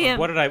totally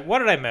What did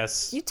I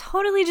miss? You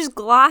totally just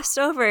glossed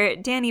over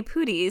Danny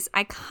Pudi's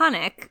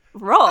iconic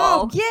role.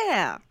 Oh,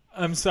 yeah.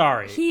 I'm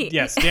sorry.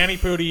 Yes, Danny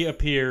Pudi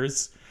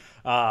appears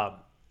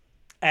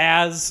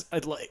as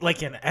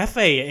like an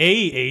FAA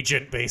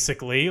agent,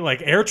 basically,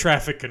 like air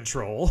traffic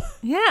control.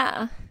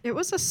 Yeah. It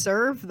was a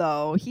serve,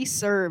 though. He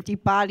served. He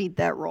bodied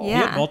that role. He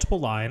Yeah. had multiple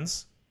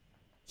lines.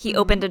 He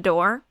opened a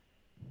door.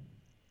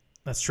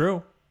 That's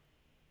true.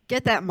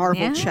 Get that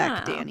Marvel Yeah.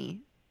 check,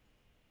 Danny.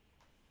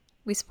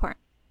 We support.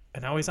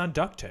 And now he's on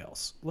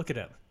DuckTales. Look at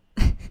him.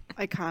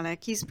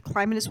 Iconic. He's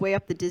climbing his way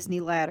up the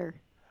Disney ladder.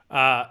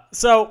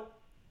 So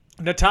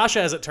Natasha,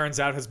 as it turns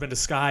out, has been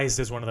disguised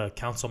as one of the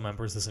council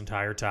members this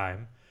entire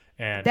time.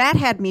 And That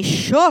had me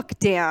shook,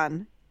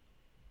 Dan.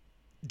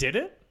 did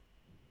it?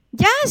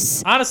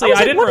 Yes. Honestly, was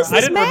I like, didn't. what is I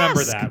this didn't remember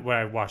mask? that when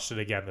I watched it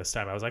again this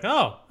time. I was like,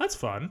 oh, that's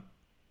fun.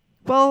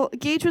 Well,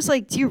 Gage was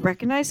like, do you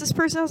recognize this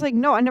person? I was like,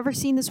 no, I've never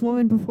seen this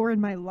woman before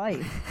in my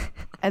life.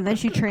 And then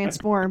she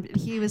transformed. And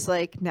he was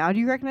like, now do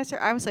you recognize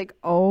her? I was like,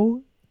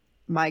 oh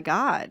my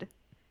God.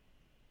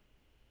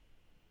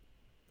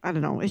 I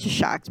don't know. It just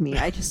shocked me.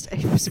 I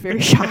was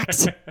very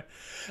shocked.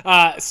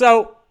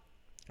 So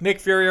Nick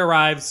Fury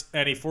arrives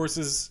and he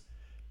forces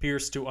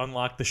Pierce to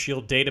unlock the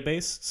SHIELD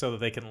database so that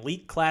they can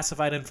leak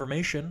classified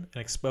information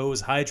and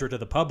expose Hydra to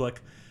the public,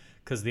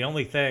 because the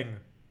only thing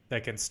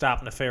that can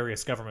stop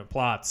nefarious government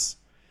plots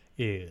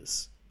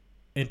is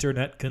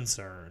internet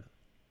concern.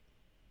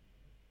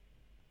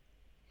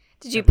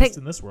 Did you At least pick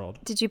in this world?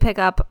 Did you pick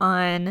up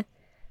on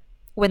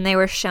when they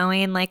were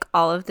showing like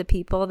all of the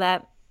people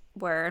that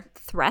were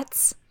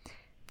threats,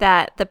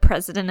 that the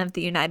president of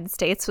the United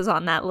States was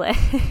on that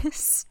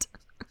list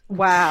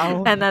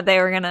Wow. and that they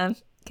were going to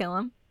kill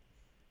him?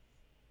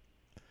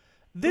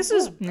 This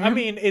is, I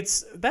mean,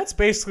 that's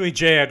basically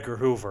J. Edgar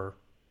Hoover.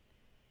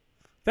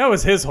 That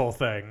was his whole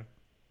thing.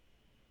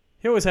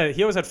 He always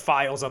had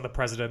files on the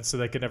president,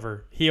 so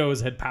he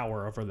always had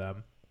power over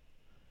them.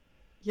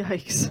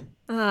 Yikes.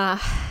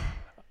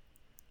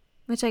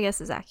 Which I guess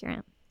is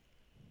accurate.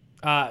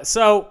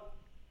 So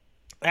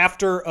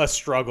after a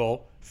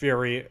struggle,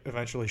 Fury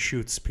eventually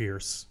shoots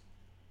Pierce.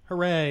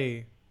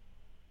 Hooray!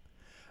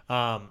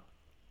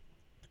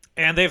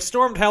 And they've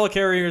stormed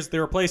helicarriers. They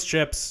replace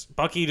chips.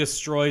 Bucky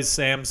destroys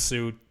Sam's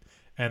suit,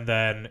 and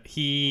then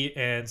he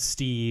and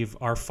Steve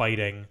are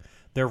fighting.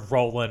 They're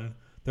rolling.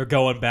 They're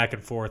going back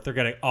and forth. They're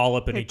getting all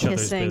up in They're each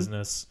other's kissing.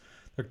 business.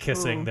 They're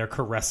kissing, they're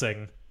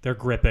caressing, they're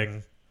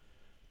gripping,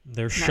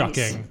 they're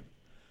shucking.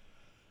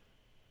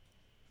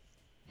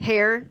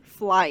 Hair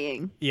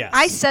flying. Yes.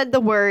 I said the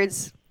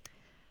words.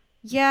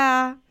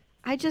 Yeah,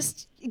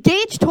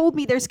 Gage told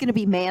me there's going to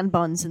be man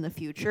buns in the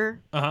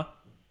future. Uh-huh.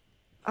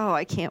 Oh,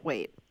 I can't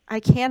wait. I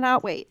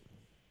cannot wait.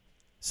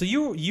 So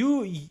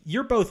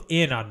you're both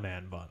in on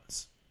man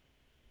buns.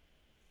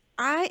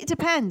 It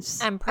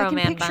depends. I'm pro I can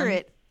man picture bun.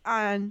 it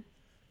on.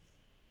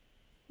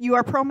 You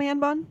are pro man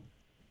bun?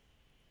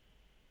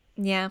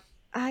 Yeah.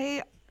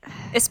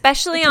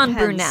 Especially It on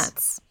depends.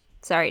 brunettes.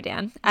 Sorry,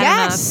 Dan. I don't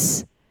know if-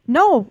 Yes.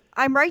 No,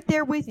 I'm right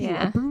there with you.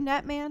 Yeah. A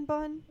brunette man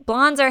bun?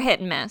 blondes are hit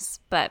and miss,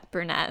 but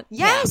brunette.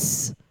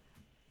 Yes.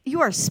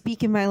 You are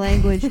speaking my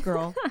language,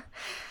 girl.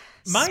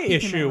 My Speaking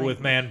issue my with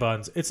man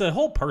buns, it's a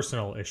whole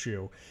personal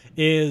issue,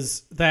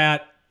 is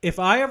that if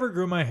I ever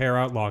grew my hair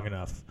out long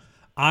enough,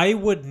 I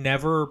would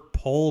never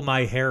pull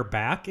my hair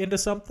back into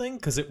something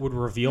because it would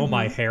reveal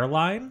my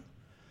hairline.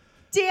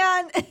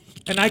 Dan.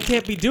 And I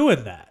can't be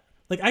doing that.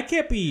 Like I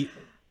can't be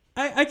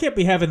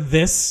having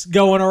this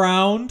going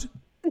around.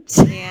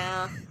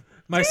 Yeah.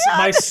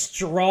 My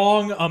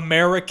strong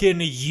American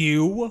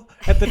U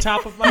at the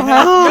top of my head.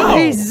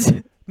 Guys.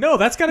 No,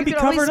 that's got to be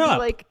could always covered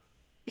up.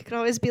 You can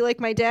always be like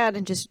my dad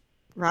and just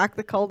rock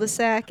the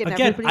cul-de-sac. And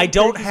Again, everybody I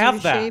don't encourages you have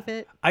to that. shave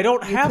it. I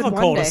don't You have could a one day.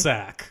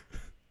 cul-de-sac.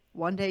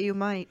 One day you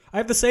might. I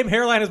have the same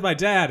hairline as my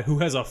dad, who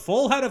has a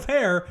full head of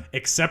hair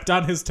except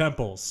on his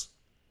temples.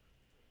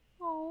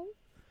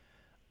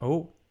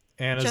 Oh,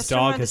 Anna's Jester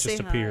dog wanted has to just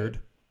say hi. appeared.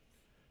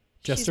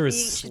 Jester is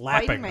She's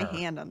slapping biting my her.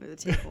 hand under the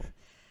table.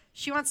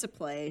 She wants to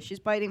play. She's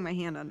biting my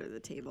hand under the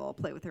table. I'll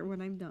play with her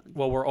when I'm done.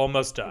 Well, we're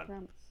almost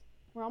done.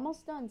 We're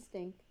almost done,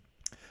 Stink.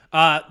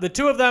 The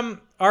two of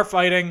them are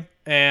fighting,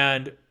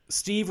 and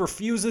Steve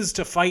refuses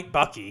to fight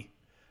Bucky,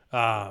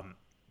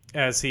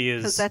 as he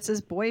is. Because that's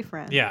his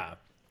boyfriend. Yeah.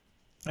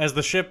 As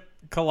the ship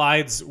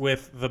collides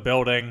with the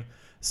building,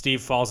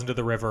 Steve falls into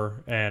the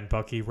river, and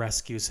Bucky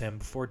rescues him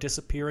before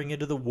disappearing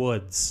into the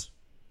woods.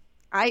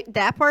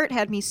 That part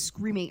had me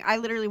screaming. I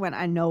literally went,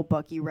 I know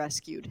Bucky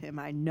rescued him.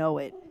 I know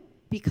it.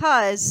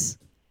 Because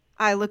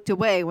I looked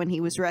away when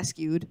he was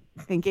rescued,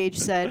 and Gage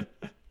said,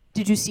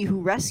 "Did you see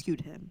who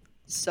rescued him?"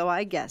 So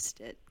I guessed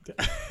it.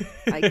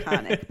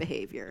 Iconic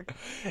behavior.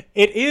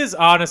 It is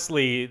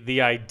honestly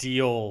the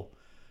ideal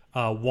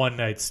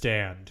one-night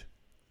stand,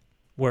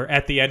 where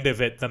at the end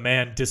of it, the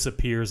man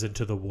disappears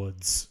into the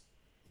woods.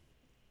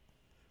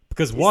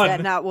 Because Is one,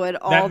 that not what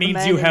all that the means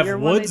men you in have your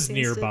one-night woods stands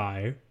did?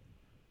 nearby,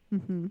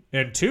 Mm-hmm.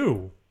 and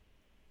two,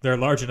 they're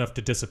large enough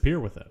to disappear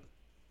with it.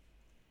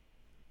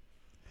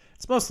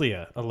 It's mostly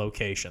a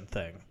location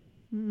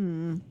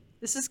thing.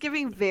 This is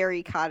giving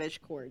very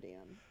cottagecore,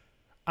 Dan.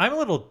 I'm a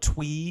little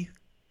twee.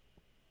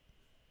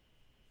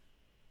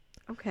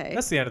 Okay.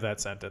 That's the end of that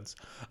sentence.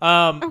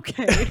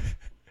 Okay.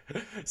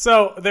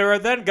 So there are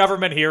then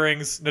government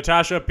hearings.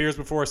 Natasha appears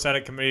before a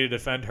Senate committee to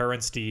defend her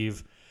and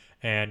Steve.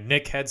 And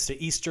Nick heads to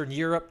Eastern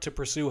Europe to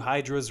pursue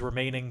Hydra's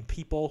remaining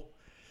people.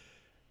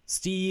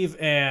 Steve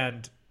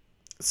and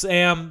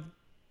Sam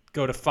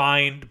go to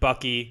find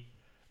Bucky.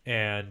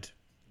 And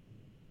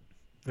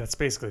that's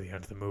basically the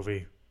end of the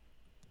movie.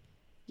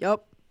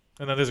 Yep.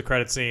 And then there's a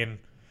credit scene.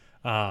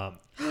 I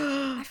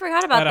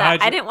forgot about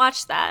that. I didn't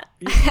watch that.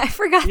 I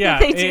forgot Yeah,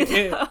 that they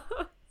do that.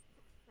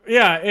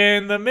 Yeah,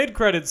 in the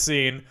mid-credit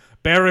scene,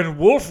 Baron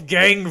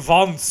Wolfgang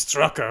von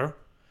Strucker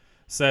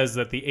says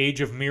that the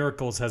Age of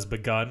Miracles has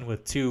begun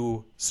with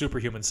two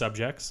superhuman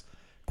subjects,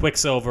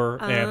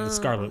 Quicksilver and the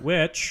Scarlet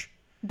Witch.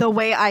 The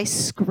way I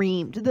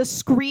screamed, the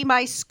scream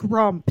I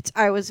scrumped.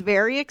 I was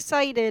very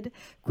excited.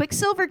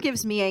 Quicksilver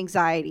gives me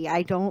anxiety.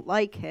 I don't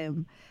like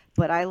him,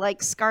 but I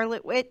like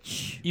Scarlet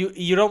Witch.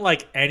 You don't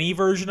like any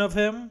version of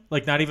him?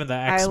 Like not even the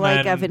X-Men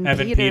like Evan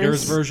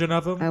Peters. version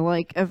of him? I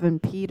like Evan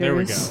Peters. There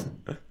we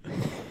go.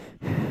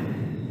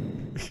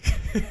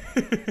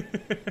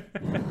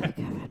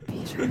 Evan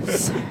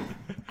Peters.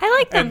 I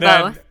like them And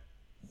then, both.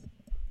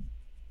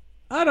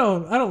 I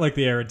don't like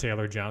the Aaron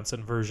Taylor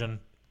Johnson version.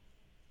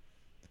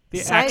 The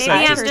Side- accent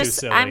Maybe is too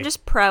silly. I'm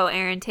just pro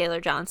Aaron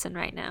Taylor Johnson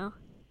right now.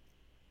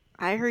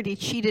 I heard he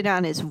cheated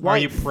on his wife. Are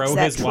you pro Is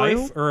that his true?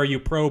 wife, or are you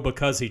pro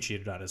because he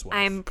cheated on his wife?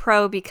 I'm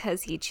pro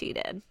because he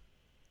cheated.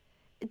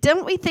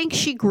 Don't we think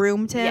she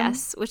groomed him?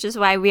 Yes, which is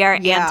why we are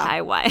Yeah.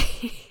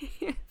 anti-wife.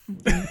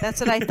 That's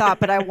what I thought,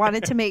 but I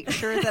wanted to make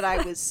sure that I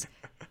was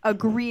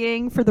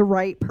agreeing for the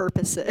right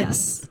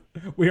purposes.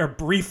 We are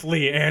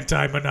briefly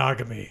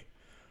anti-monogamy.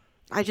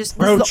 I just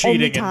Pro this is the only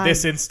cheating in time.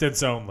 this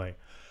instance only.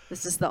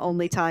 This is the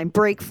only time.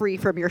 Break free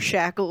from your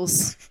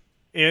shackles.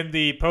 In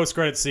the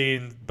post-credit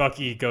scene,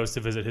 Bucky goes to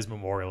visit his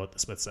memorial at the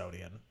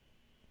Smithsonian.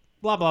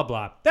 Blah, blah,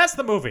 blah. That's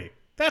the movie.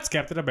 That's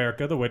Captain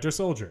America: The Winter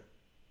Soldier.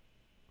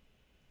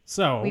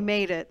 So We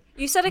made it.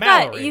 You said it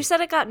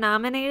Mallory. got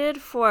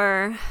nominated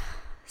for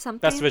something.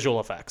 Best visual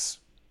effects.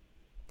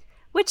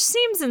 Which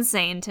seems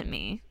insane to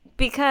me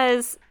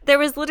because there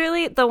was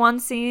literally the one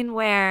scene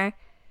where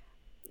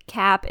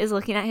Cap is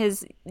looking at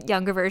his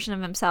younger version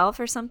of himself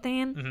or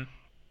something,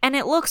 And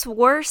it looks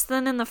worse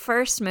than in the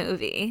first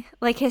movie.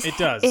 Like It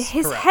does,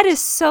 his correct. head is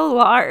so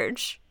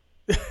large.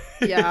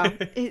 Yeah,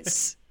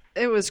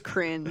 it was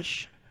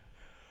cringe.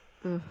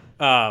 So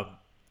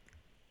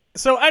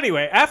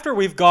anyway, after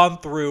we've gone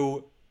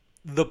through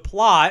the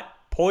plot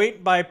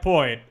point by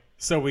point,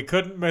 so we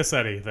couldn't miss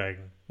anything,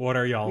 what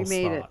are y'all's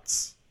We made it.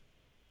 thoughts?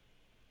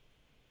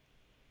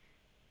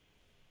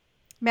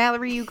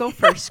 Mallory, you go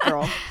first,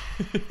 girl.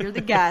 You're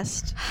the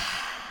guest.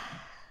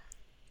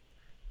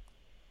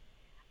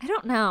 I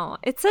don't know.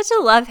 It's such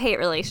a love-hate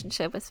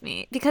relationship with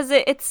me because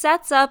it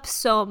sets up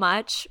so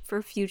much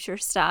for future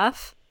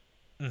stuff.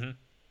 Mm-hmm.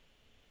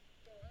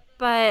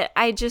 But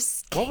I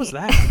just What was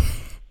can't- that?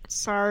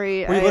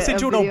 Sorry. Were you listening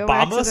to an video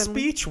Obama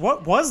accidentally- speech?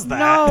 What was that?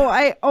 No,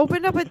 I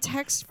opened up a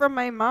text from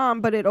my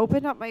mom, but it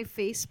opened up my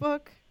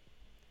Facebook.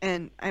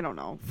 And I don't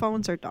know.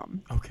 Phones are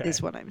dumb. Okay.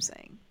 Is what I'm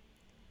saying.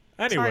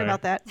 Anyway, Sorry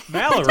about that.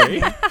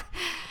 Mallory.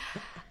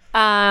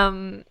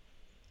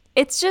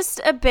 It's just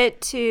a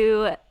bit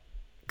too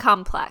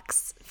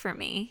complex for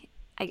me,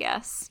 I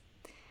guess.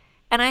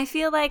 And I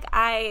feel like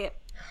I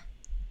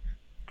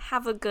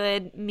have a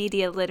good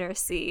media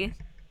literacy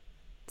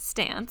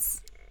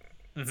stance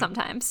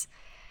sometimes.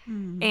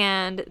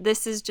 And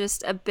this is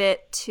just a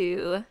bit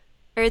too,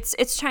 or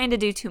it's trying to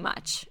do too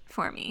much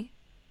for me.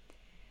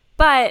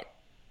 But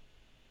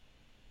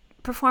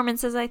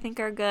performances I think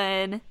are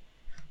good.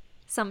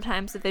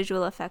 Sometimes the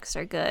visual effects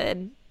are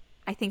good.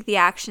 I think the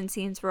action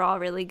scenes were all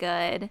really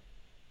good.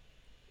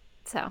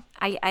 So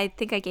I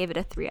think I gave it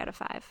a 3 out of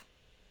 5.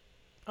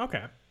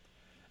 Okay.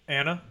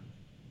 Anna?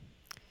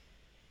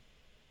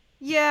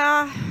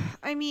 Yeah,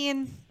 I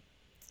mean,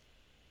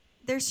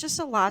 there's just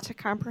a lot to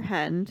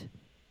comprehend.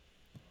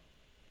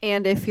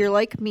 And if you're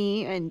like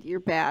me and you're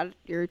bad,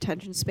 your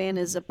attention span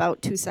is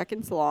about 2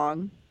 seconds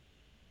long,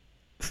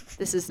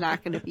 this is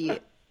not going to be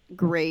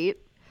great.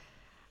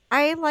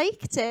 I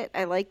liked it.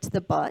 I liked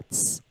the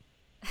butts.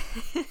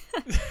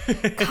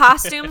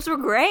 Costumes were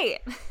great.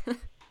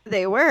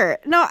 They were.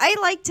 No, I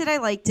liked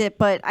it,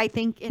 but I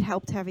think it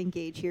helped having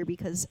Gage here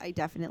because I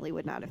definitely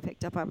would not have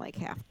picked up on like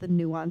half the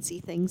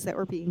nuancy things that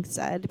were being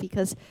said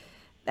because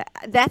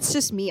that's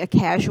just me, a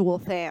casual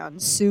fan.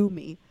 Sue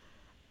me.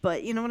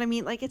 But you know what I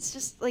mean? Like, it's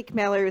just like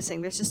Mallory was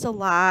saying, there's just a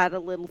lot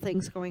of little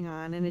things going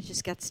on, and it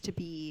just gets to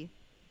be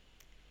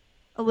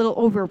a little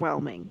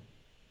overwhelming.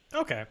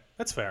 Okay,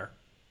 that's fair.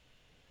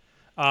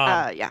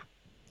 Yeah.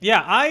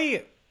 Yeah,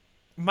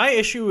 my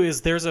issue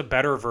is there's a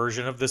better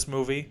version of this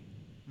movie.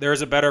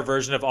 There's a better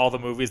version of all the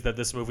movies that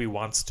this movie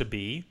wants to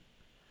be.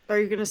 Are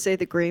you going to say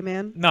The Gray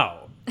Man?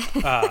 No.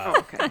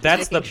 Okay.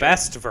 That's the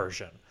best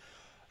version.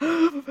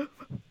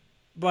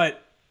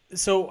 But,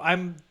 so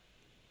I'm,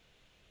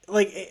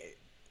 like,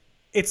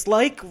 it's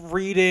like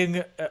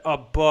reading a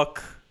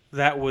book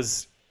that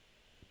was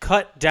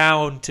cut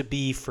down to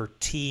be for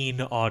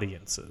teen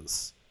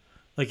audiences.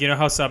 Like, you know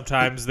how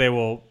sometimes they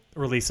will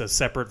release a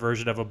separate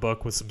version of a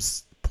book with some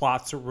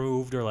plots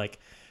removed or, like,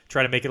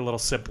 try to make it a little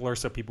simpler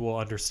so people will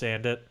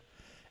understand it.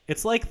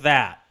 It's like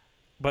that,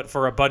 but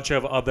for a bunch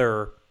of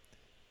other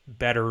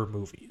better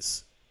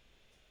movies.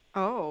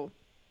 Oh.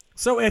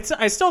 So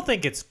I still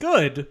think it's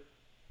good,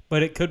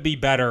 but it could be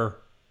better.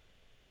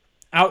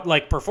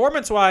 Like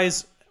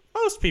performance-wise,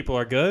 most people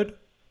are good.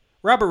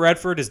 Robert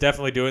Redford is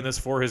definitely doing this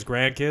for his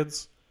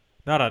grandkids.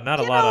 Not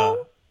a lot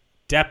of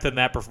depth in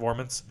that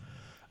performance.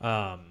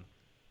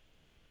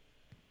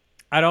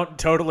 I don't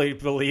totally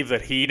believe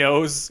that he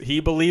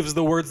believes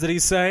the words that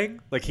he's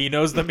saying. Like, he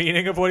knows the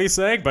meaning of what he's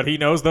saying, but he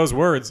knows those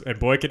words, and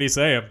boy, can he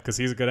say them, because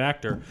he's a good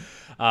actor.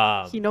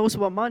 He knows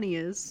what money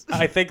is.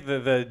 I think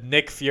the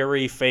Nick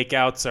Fury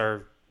fake-outs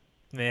are,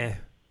 kind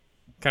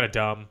of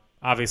dumb.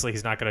 Obviously,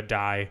 he's not going to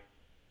die.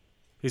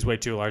 He's way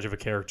too large of a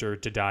character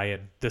to die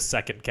in the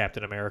second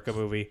Captain America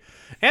movie.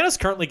 Anna's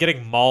currently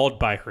getting mauled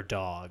by her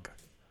dog.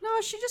 No,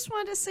 she just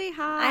wanted to say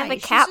hi. I have a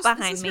She's cat just-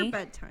 behind this is her me.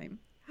 bedtime.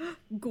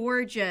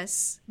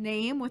 Gorgeous.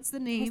 Name? What's the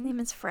His name? name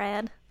is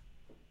Fred.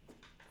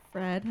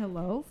 Fred.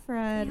 Hello,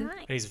 Fred. Hi.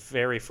 And he's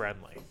very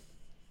friendly.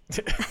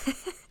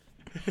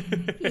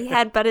 He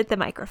had butted the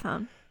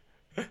microphone.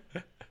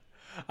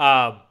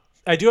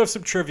 I do have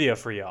some trivia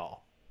for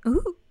y'all.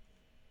 Ooh.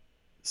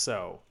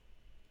 So,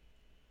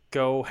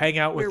 go hang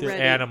out with We're your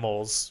ready.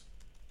 animals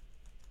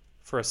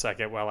for a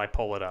second while I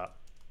pull it up.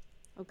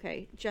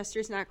 Okay,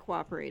 Jester's not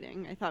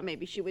cooperating. I thought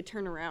maybe she would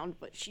turn around,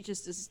 but she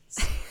just is.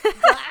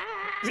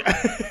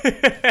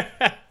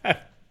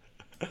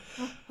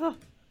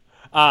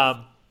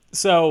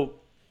 So,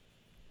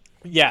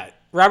 yeah,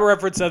 Robert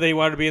Redford said that he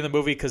wanted to be in the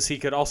movie because he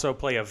could also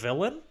play a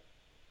villain.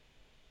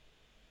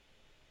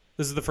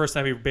 This is the first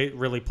time he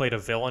really played a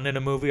villain in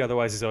a movie.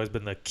 Otherwise, he's always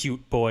been the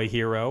cute boy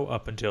hero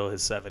up until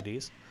his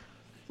 70s.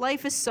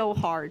 Life is so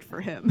hard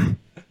for him.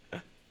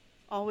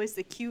 Always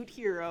the cute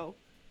hero.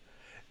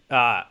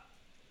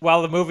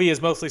 While the movie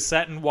is mostly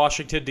set in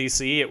Washington,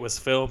 D.C., it was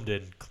filmed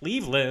in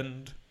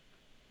Cleveland,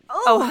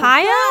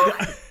 Ohio?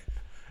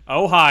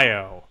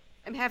 Ohio.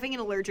 I'm having an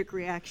allergic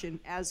reaction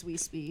as we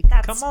speak.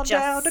 That's Come on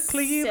just down to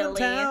Cleveland silly.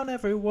 town,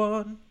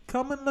 everyone.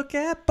 Come and look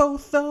at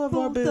both of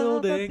our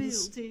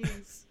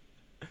buildings.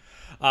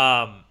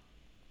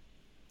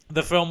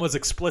 The film was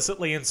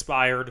explicitly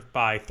inspired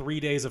by 3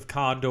 Days of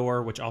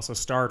Condor, which also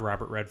starred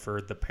Robert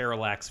Redford, The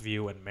Parallax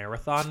View, and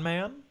Marathon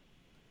Man.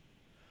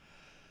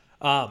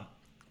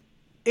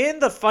 In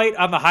the fight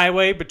on the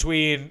highway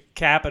between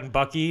Cap and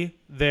Bucky,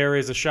 there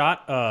is a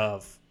shot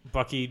of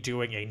Bucky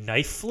doing a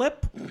knife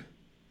flip.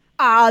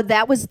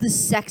 That was the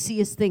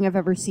sexiest thing I've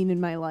ever seen in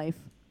my life.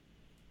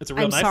 It's a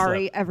real I'm knife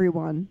sorry, flip.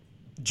 everyone.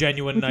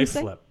 Genuine What'd you knife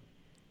say? flip.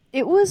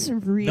 It was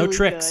really No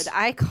tricks. good.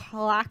 I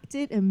clocked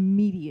it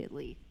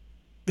immediately.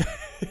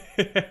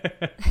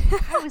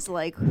 I was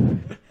like,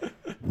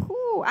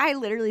 "Ooh!" I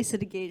literally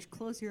said to Gage,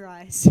 "Close your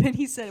eyes," and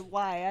he said,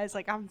 "Why?" I was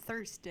like, "I'm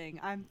thirsting.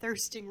 I'm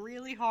thirsting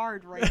really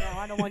hard right now.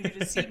 I don't want you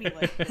to see me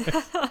like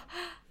this."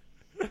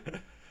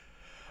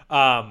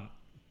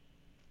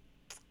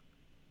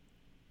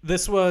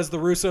 This was the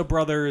Russo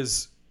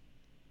brothers'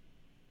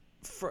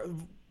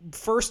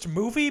 first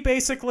movie,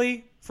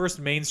 basically. First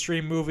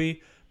mainstream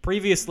movie.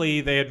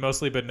 Previously, they had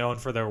mostly been known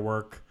for their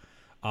work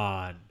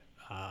on...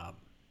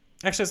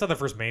 actually, it's not their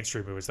first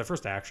mainstream movie. It's their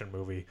first action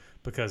movie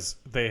because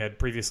they had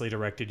previously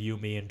directed You,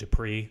 Me, and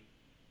Dupree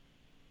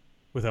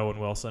with Owen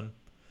Wilson.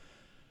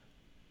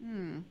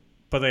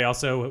 But they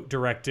also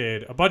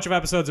directed a bunch of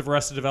episodes of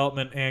Arrested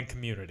Development and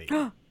Community.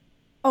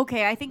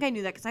 Okay, I think I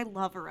knew that because I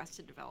love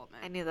Arrested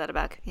Development. I knew that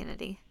about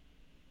Community.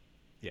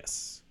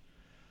 Yes.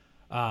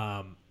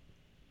 A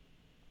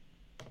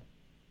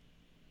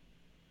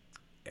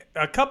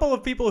couple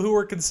of people who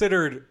were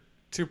considered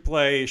to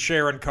play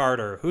Sharon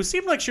Carter, who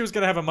seemed like she was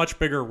going to have a much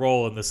bigger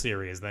role in the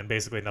series, then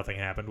basically nothing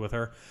happened with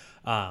her.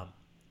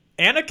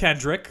 Anna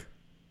Kendrick,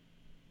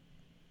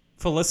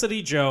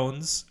 Felicity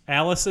Jones,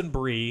 Allison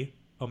Brie,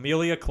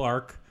 Amelia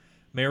Clark,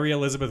 Mary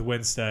Elizabeth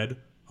Winstead,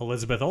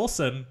 Elizabeth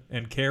Olsen,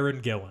 and Karen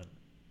Gillan.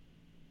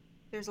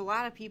 There's a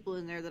lot of people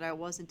in there that I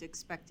wasn't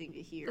expecting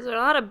to hear. There's a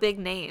lot of big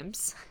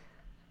names.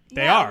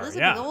 They are,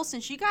 Elizabeth yeah.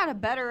 Olsen, she got a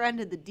better end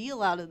of the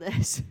deal out of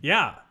this.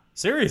 Yeah,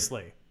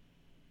 seriously.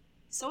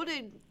 So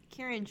did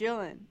Karen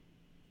Gillan.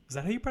 Is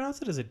that how you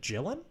pronounce it? Is it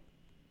Gillan?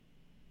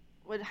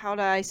 How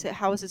do I say?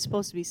 How is it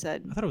supposed to be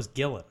said? I thought it was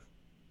Gillan.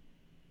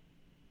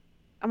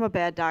 I'm a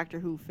bad Doctor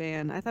Who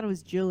fan. I thought it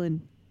was Gillan.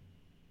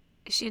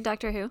 Is she in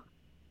Doctor Who?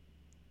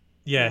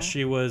 Yeah, Yeah.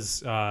 she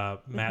was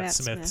Matt Matt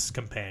Smith's Smith.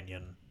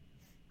 companion.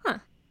 Huh.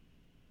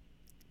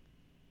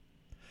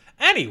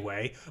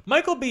 Anyway,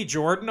 Michael B.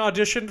 Jordan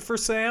auditioned for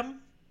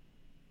Sam.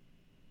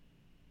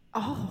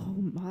 Oh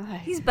my!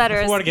 He's better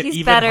If as you wanna get he's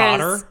even better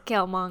hotter. as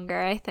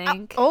Killmonger, I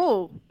think.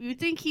 Oh, you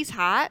think he's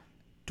hot?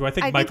 Do I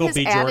think I Michael think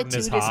his B. Jordan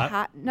attitude is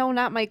hot? No,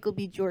 not Michael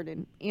B.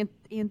 Jordan.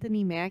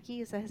 Anthony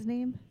Mackie, is that his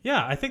name?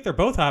 Yeah, I think they're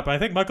both hot, but I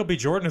think Michael B.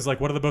 Jordan is like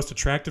one of the most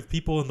attractive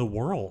people in the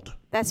world.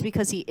 That's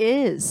because he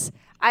is.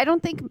 I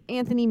don't think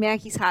Anthony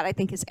Mackie's hot. I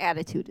think his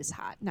attitude is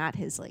hot, not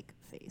his like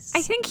face.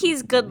 I think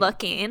he's good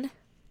looking.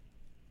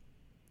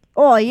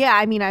 Oh yeah,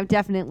 I mean, I've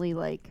definitely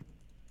like.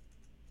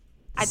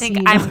 I think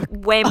seen I'm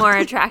way more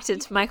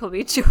attracted to Michael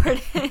B. Jordan.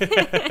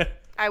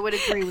 I would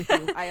agree with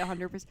you. I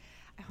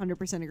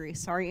 100% agree.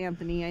 Sorry,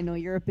 Anthony. I know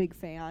you're a big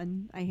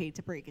fan. I hate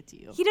to break it to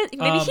you. He does.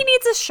 Maybe he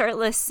needs a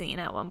shirtless scene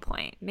at one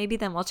point. Maybe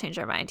then we'll change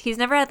our mind. He's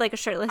never had like a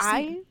shirtless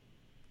scene.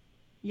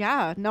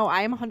 Yeah, no,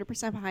 I am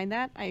 100% behind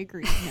that. I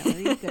agree,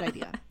 Mallory. Good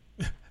idea.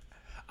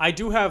 I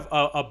do have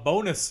a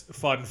bonus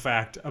fun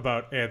fact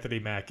about Anthony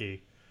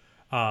Mackie.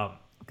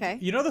 Okay.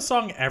 You know the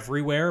song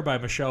Everywhere by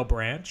Michelle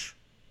Branch?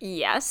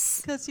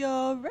 Yes. Because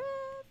you're red.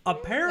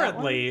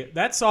 Apparently,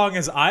 that song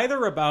is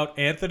either about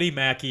Anthony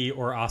Mackie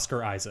or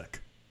Oscar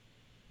Isaac.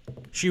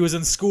 She was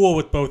in school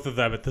with both of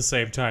them at the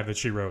same time that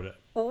she wrote it.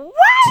 What?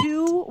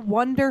 Two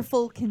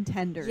wonderful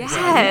contenders. if you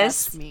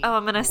Yes. ask me. Oh,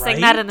 I'm gonna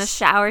sing that in the Right?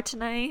 shower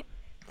tonight.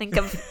 Think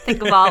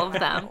of all of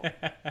them.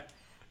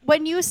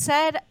 When you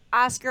said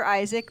Oscar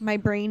Isaac, my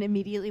brain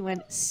immediately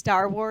went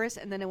Star Wars,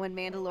 and then it went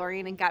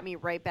Mandalorian, and got me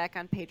right back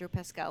on Pedro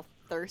Pascal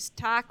thirst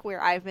talk, where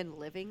I've been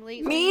living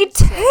lately. Me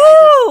So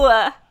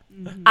too.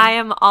 I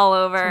am all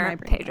over my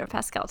brain Pedro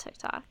Pascal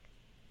TikTok.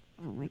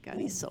 oh my god,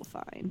 he's so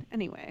fine.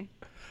 Anyway,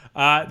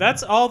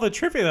 That's all the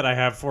trivia that I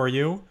have for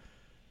you.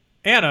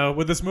 Anna,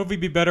 would this movie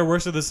be better,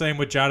 worse, or the same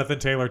with Jonathan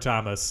Taylor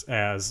Thomas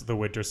as the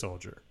Winter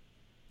Soldier?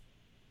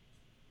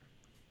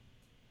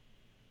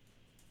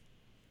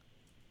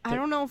 I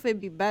don't know if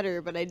it'd be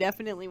better, but I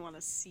definitely want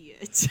to see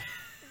it.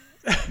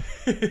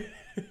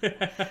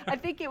 I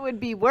think it would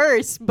be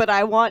worse, but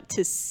I want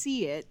to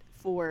see it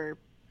for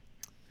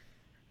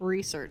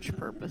research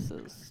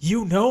purposes.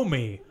 You know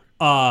me.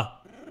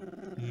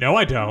 No,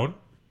 I don't.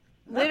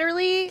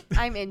 Literally,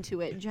 I'm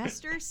into it.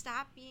 Jester,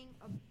 stop being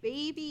a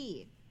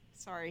baby.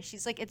 Sorry,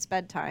 she's like, it's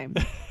bedtime.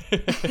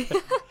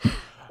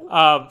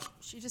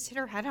 She just hit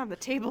her head on the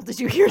table. Did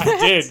you hear that?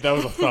 I did. That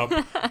was a thump.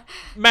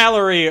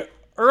 Mallory,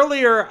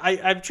 earlier,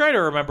 I'm trying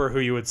to remember who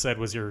you had said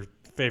was your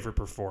favorite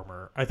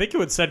performer. I think you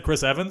had said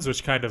Chris Evans,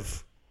 which kind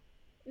of...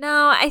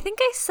 No, I think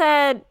I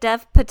said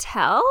Dev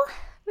Patel,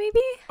 maybe?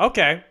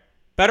 Okay.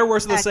 Better,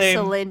 worse, or the same.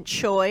 Excellent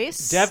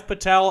choice. Dev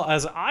Patel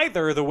as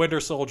either the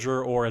Winter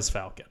Soldier or as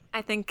Falcon.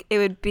 I think it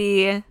would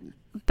be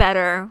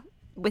better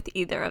with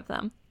either of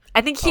them.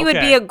 I think he would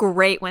be a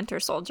great Winter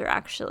Soldier,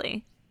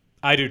 actually.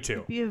 I do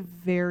too. Be a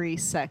very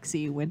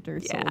sexy Winter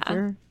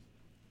Soldier.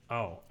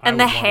 Oh, and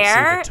the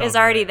hair is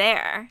already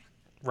there.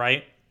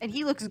 Right? And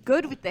he looks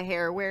good with the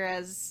hair,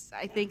 whereas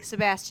I think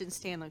Sebastian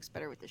Stan looks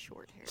better with the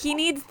short hair. He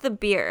needs the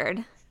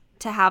beard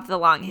to have the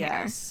long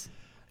hair. Yes.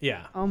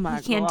 Yeah. Oh my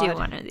god. He can't do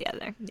one or the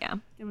other. Yeah.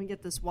 Let me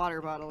get this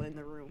water bottle in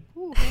the room.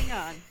 Ooh, hang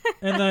on.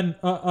 And then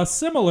a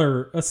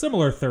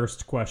similar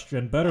thirst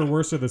question, better,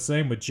 worse, or the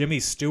same with Jimmy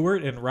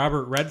Stewart in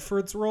Robert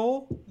Redford's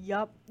role.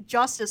 Yup.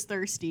 Just as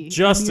thirsty.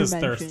 Just as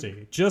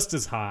thirsty. Just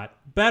as hot.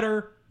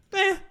 Better.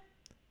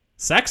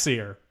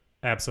 Sexier.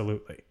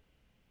 Absolutely.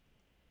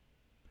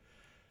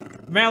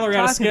 Mallory,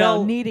 on a Talk scale...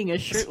 about needing a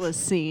shirtless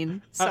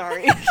scene.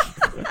 Sorry.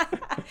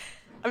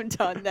 I'm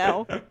done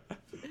now.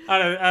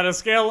 On a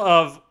scale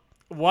of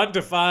 1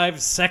 to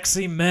 5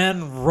 sexy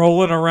men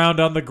rolling around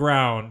on the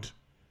ground,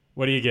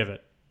 what do you give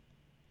it?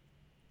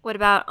 What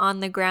about on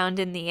the ground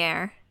in the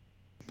air?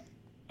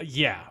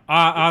 Yeah,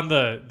 on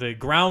the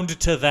ground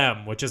to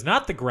them, which is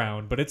not the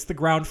ground, but it's the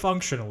ground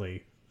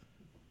functionally.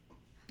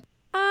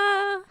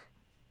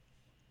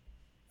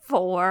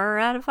 4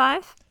 out of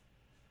 5.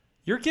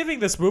 You're giving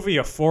this movie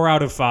a 4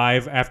 out of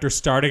 5 after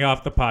starting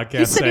off the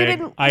podcast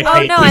saying, I Oh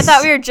hate no, this. I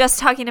thought we were just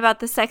talking about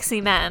the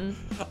sexy men.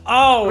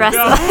 Oh,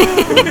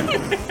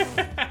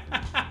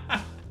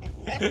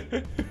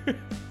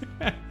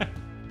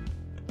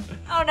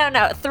 Oh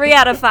no. 3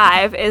 out of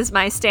 5 is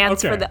my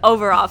stance for Okay. the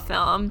overall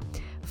film.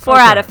 4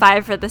 out of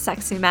 5 for the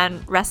sexy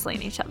men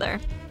wrestling each other.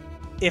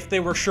 If they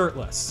were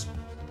shirtless.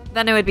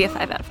 Then it would be a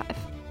 5 out of 5.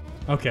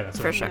 Okay, that's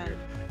what For I sure. figured.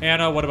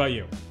 Anna, what about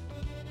you?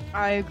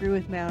 I agree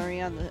with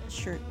Mallory on the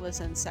shirtless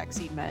and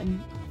sexy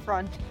men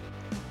front.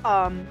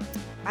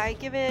 I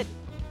give it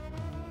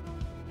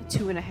a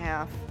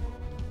 2.5.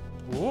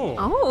 Ooh.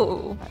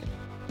 Oh.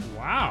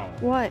 Wow.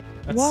 What?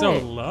 That's What? so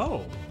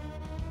low.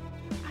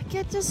 I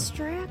get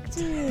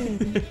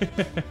distracted.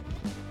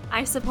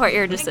 I support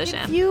your I'm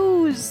decision.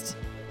 confused.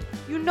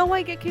 You know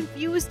I get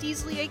confused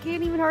easily. I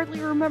can't even hardly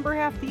remember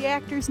half the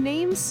actors'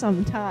 names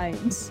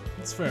sometimes.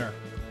 That's fair.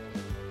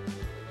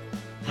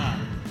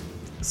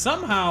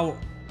 Somehow,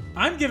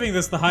 I'm giving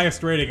this the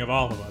highest rating of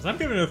all of us. I'm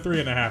giving it a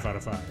 3.5 out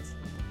of 5.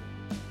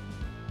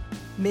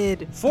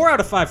 Mid. 4 out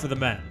of 5 for the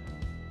men.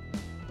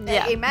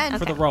 Yeah. Amen.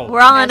 For the role.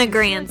 We're all in As you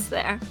agreement should.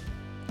 there.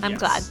 I'm Yes.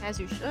 glad. As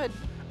you should.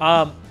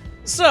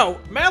 So,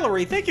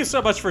 Mallory, thank you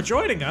so much for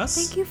joining us.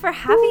 Thank you for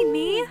having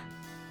me.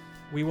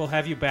 We will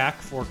have you back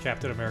for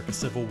Captain America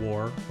Civil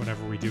War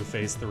whenever we do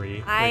Phase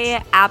 3.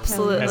 I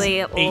absolutely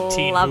has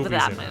 18 love movies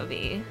that in it.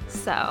 movie.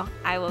 So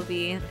I will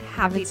be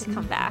happy to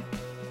come back.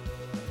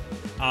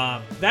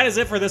 That is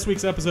it for this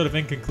week's episode of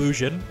In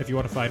Conclusion. If you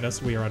want to find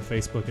us, we are on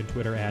Facebook and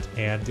Twitter at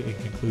And In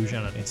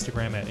Conclusion, on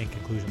Instagram at In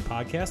Conclusion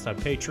Podcast, on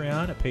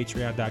Patreon at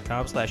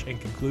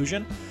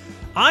patreon.com/InConclusion.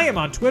 I am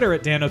on Twitter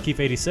at Dan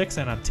O'Keefe86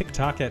 and on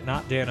TikTok at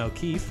Not Dan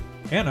O'Keefe.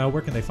 Anna,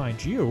 where can they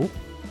find you?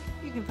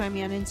 You can find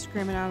me on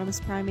Instagram at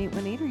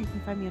AutomusPrime818, or you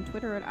can find me on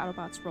Twitter at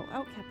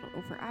AutobotsRollOut, capital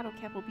O for Auto,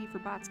 capital B for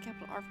Bots,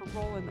 capital R for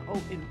Roll, and the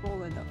O in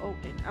Roll and the O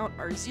in Out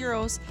are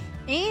zeros.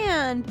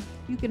 And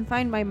you can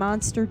find my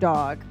monster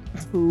dog,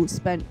 who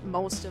spent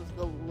most of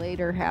the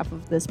later half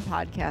of this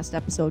podcast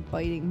episode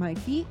biting my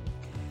feet,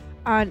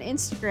 on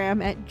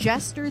Instagram at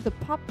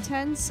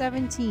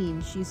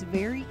JesterThePup1017. She's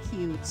very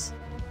cute,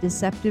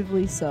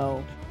 deceptively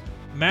so.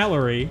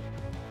 Mallory,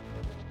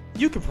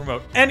 you can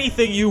promote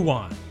anything you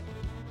want.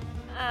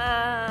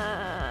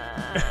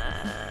 I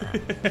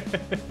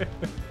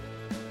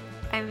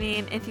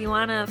mean, if you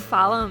want to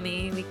follow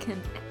me, we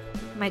can.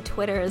 My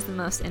Twitter is the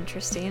most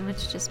interesting, which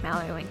is just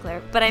Mallory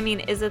Winkler. But I mean,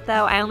 is it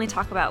though? I only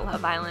talk about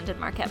Love Island and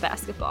Marquette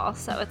basketball,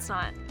 so it's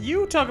not.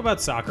 You talk about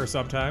soccer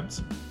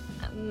sometimes.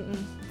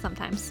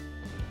 Sometimes.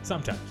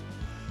 Sometimes.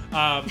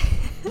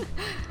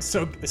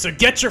 So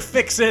get your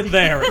fix in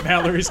there at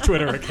Mallory's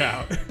Twitter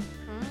account.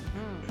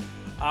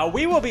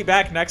 We will be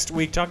back next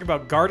week talking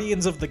about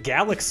Guardians of the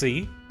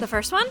Galaxy. The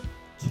first one?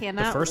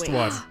 Cannot The first wait.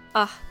 one.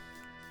 Oh,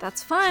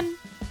 that's fun.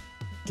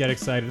 Get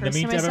excited. In First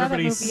the time I meantime, saw that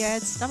everybody. movie, I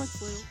had stomach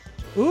flu.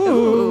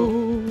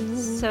 Ooh.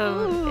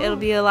 So it'll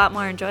be a lot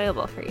more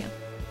enjoyable for you.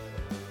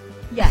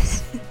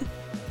 Yes.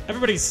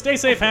 Everybody, stay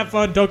safe, have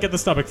fun, don't get the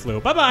stomach flu.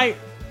 Bye bye.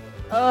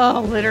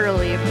 Oh,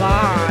 literally.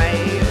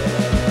 Bye.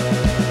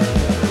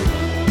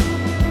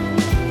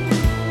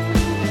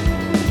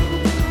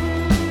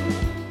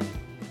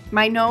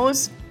 My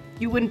nose,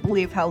 you wouldn't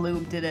believe how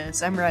lubed it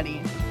is. I'm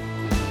ready.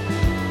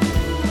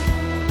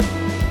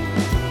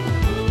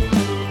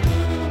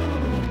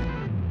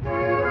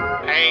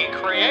 A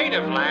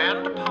Creative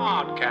Land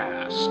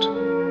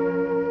podcast.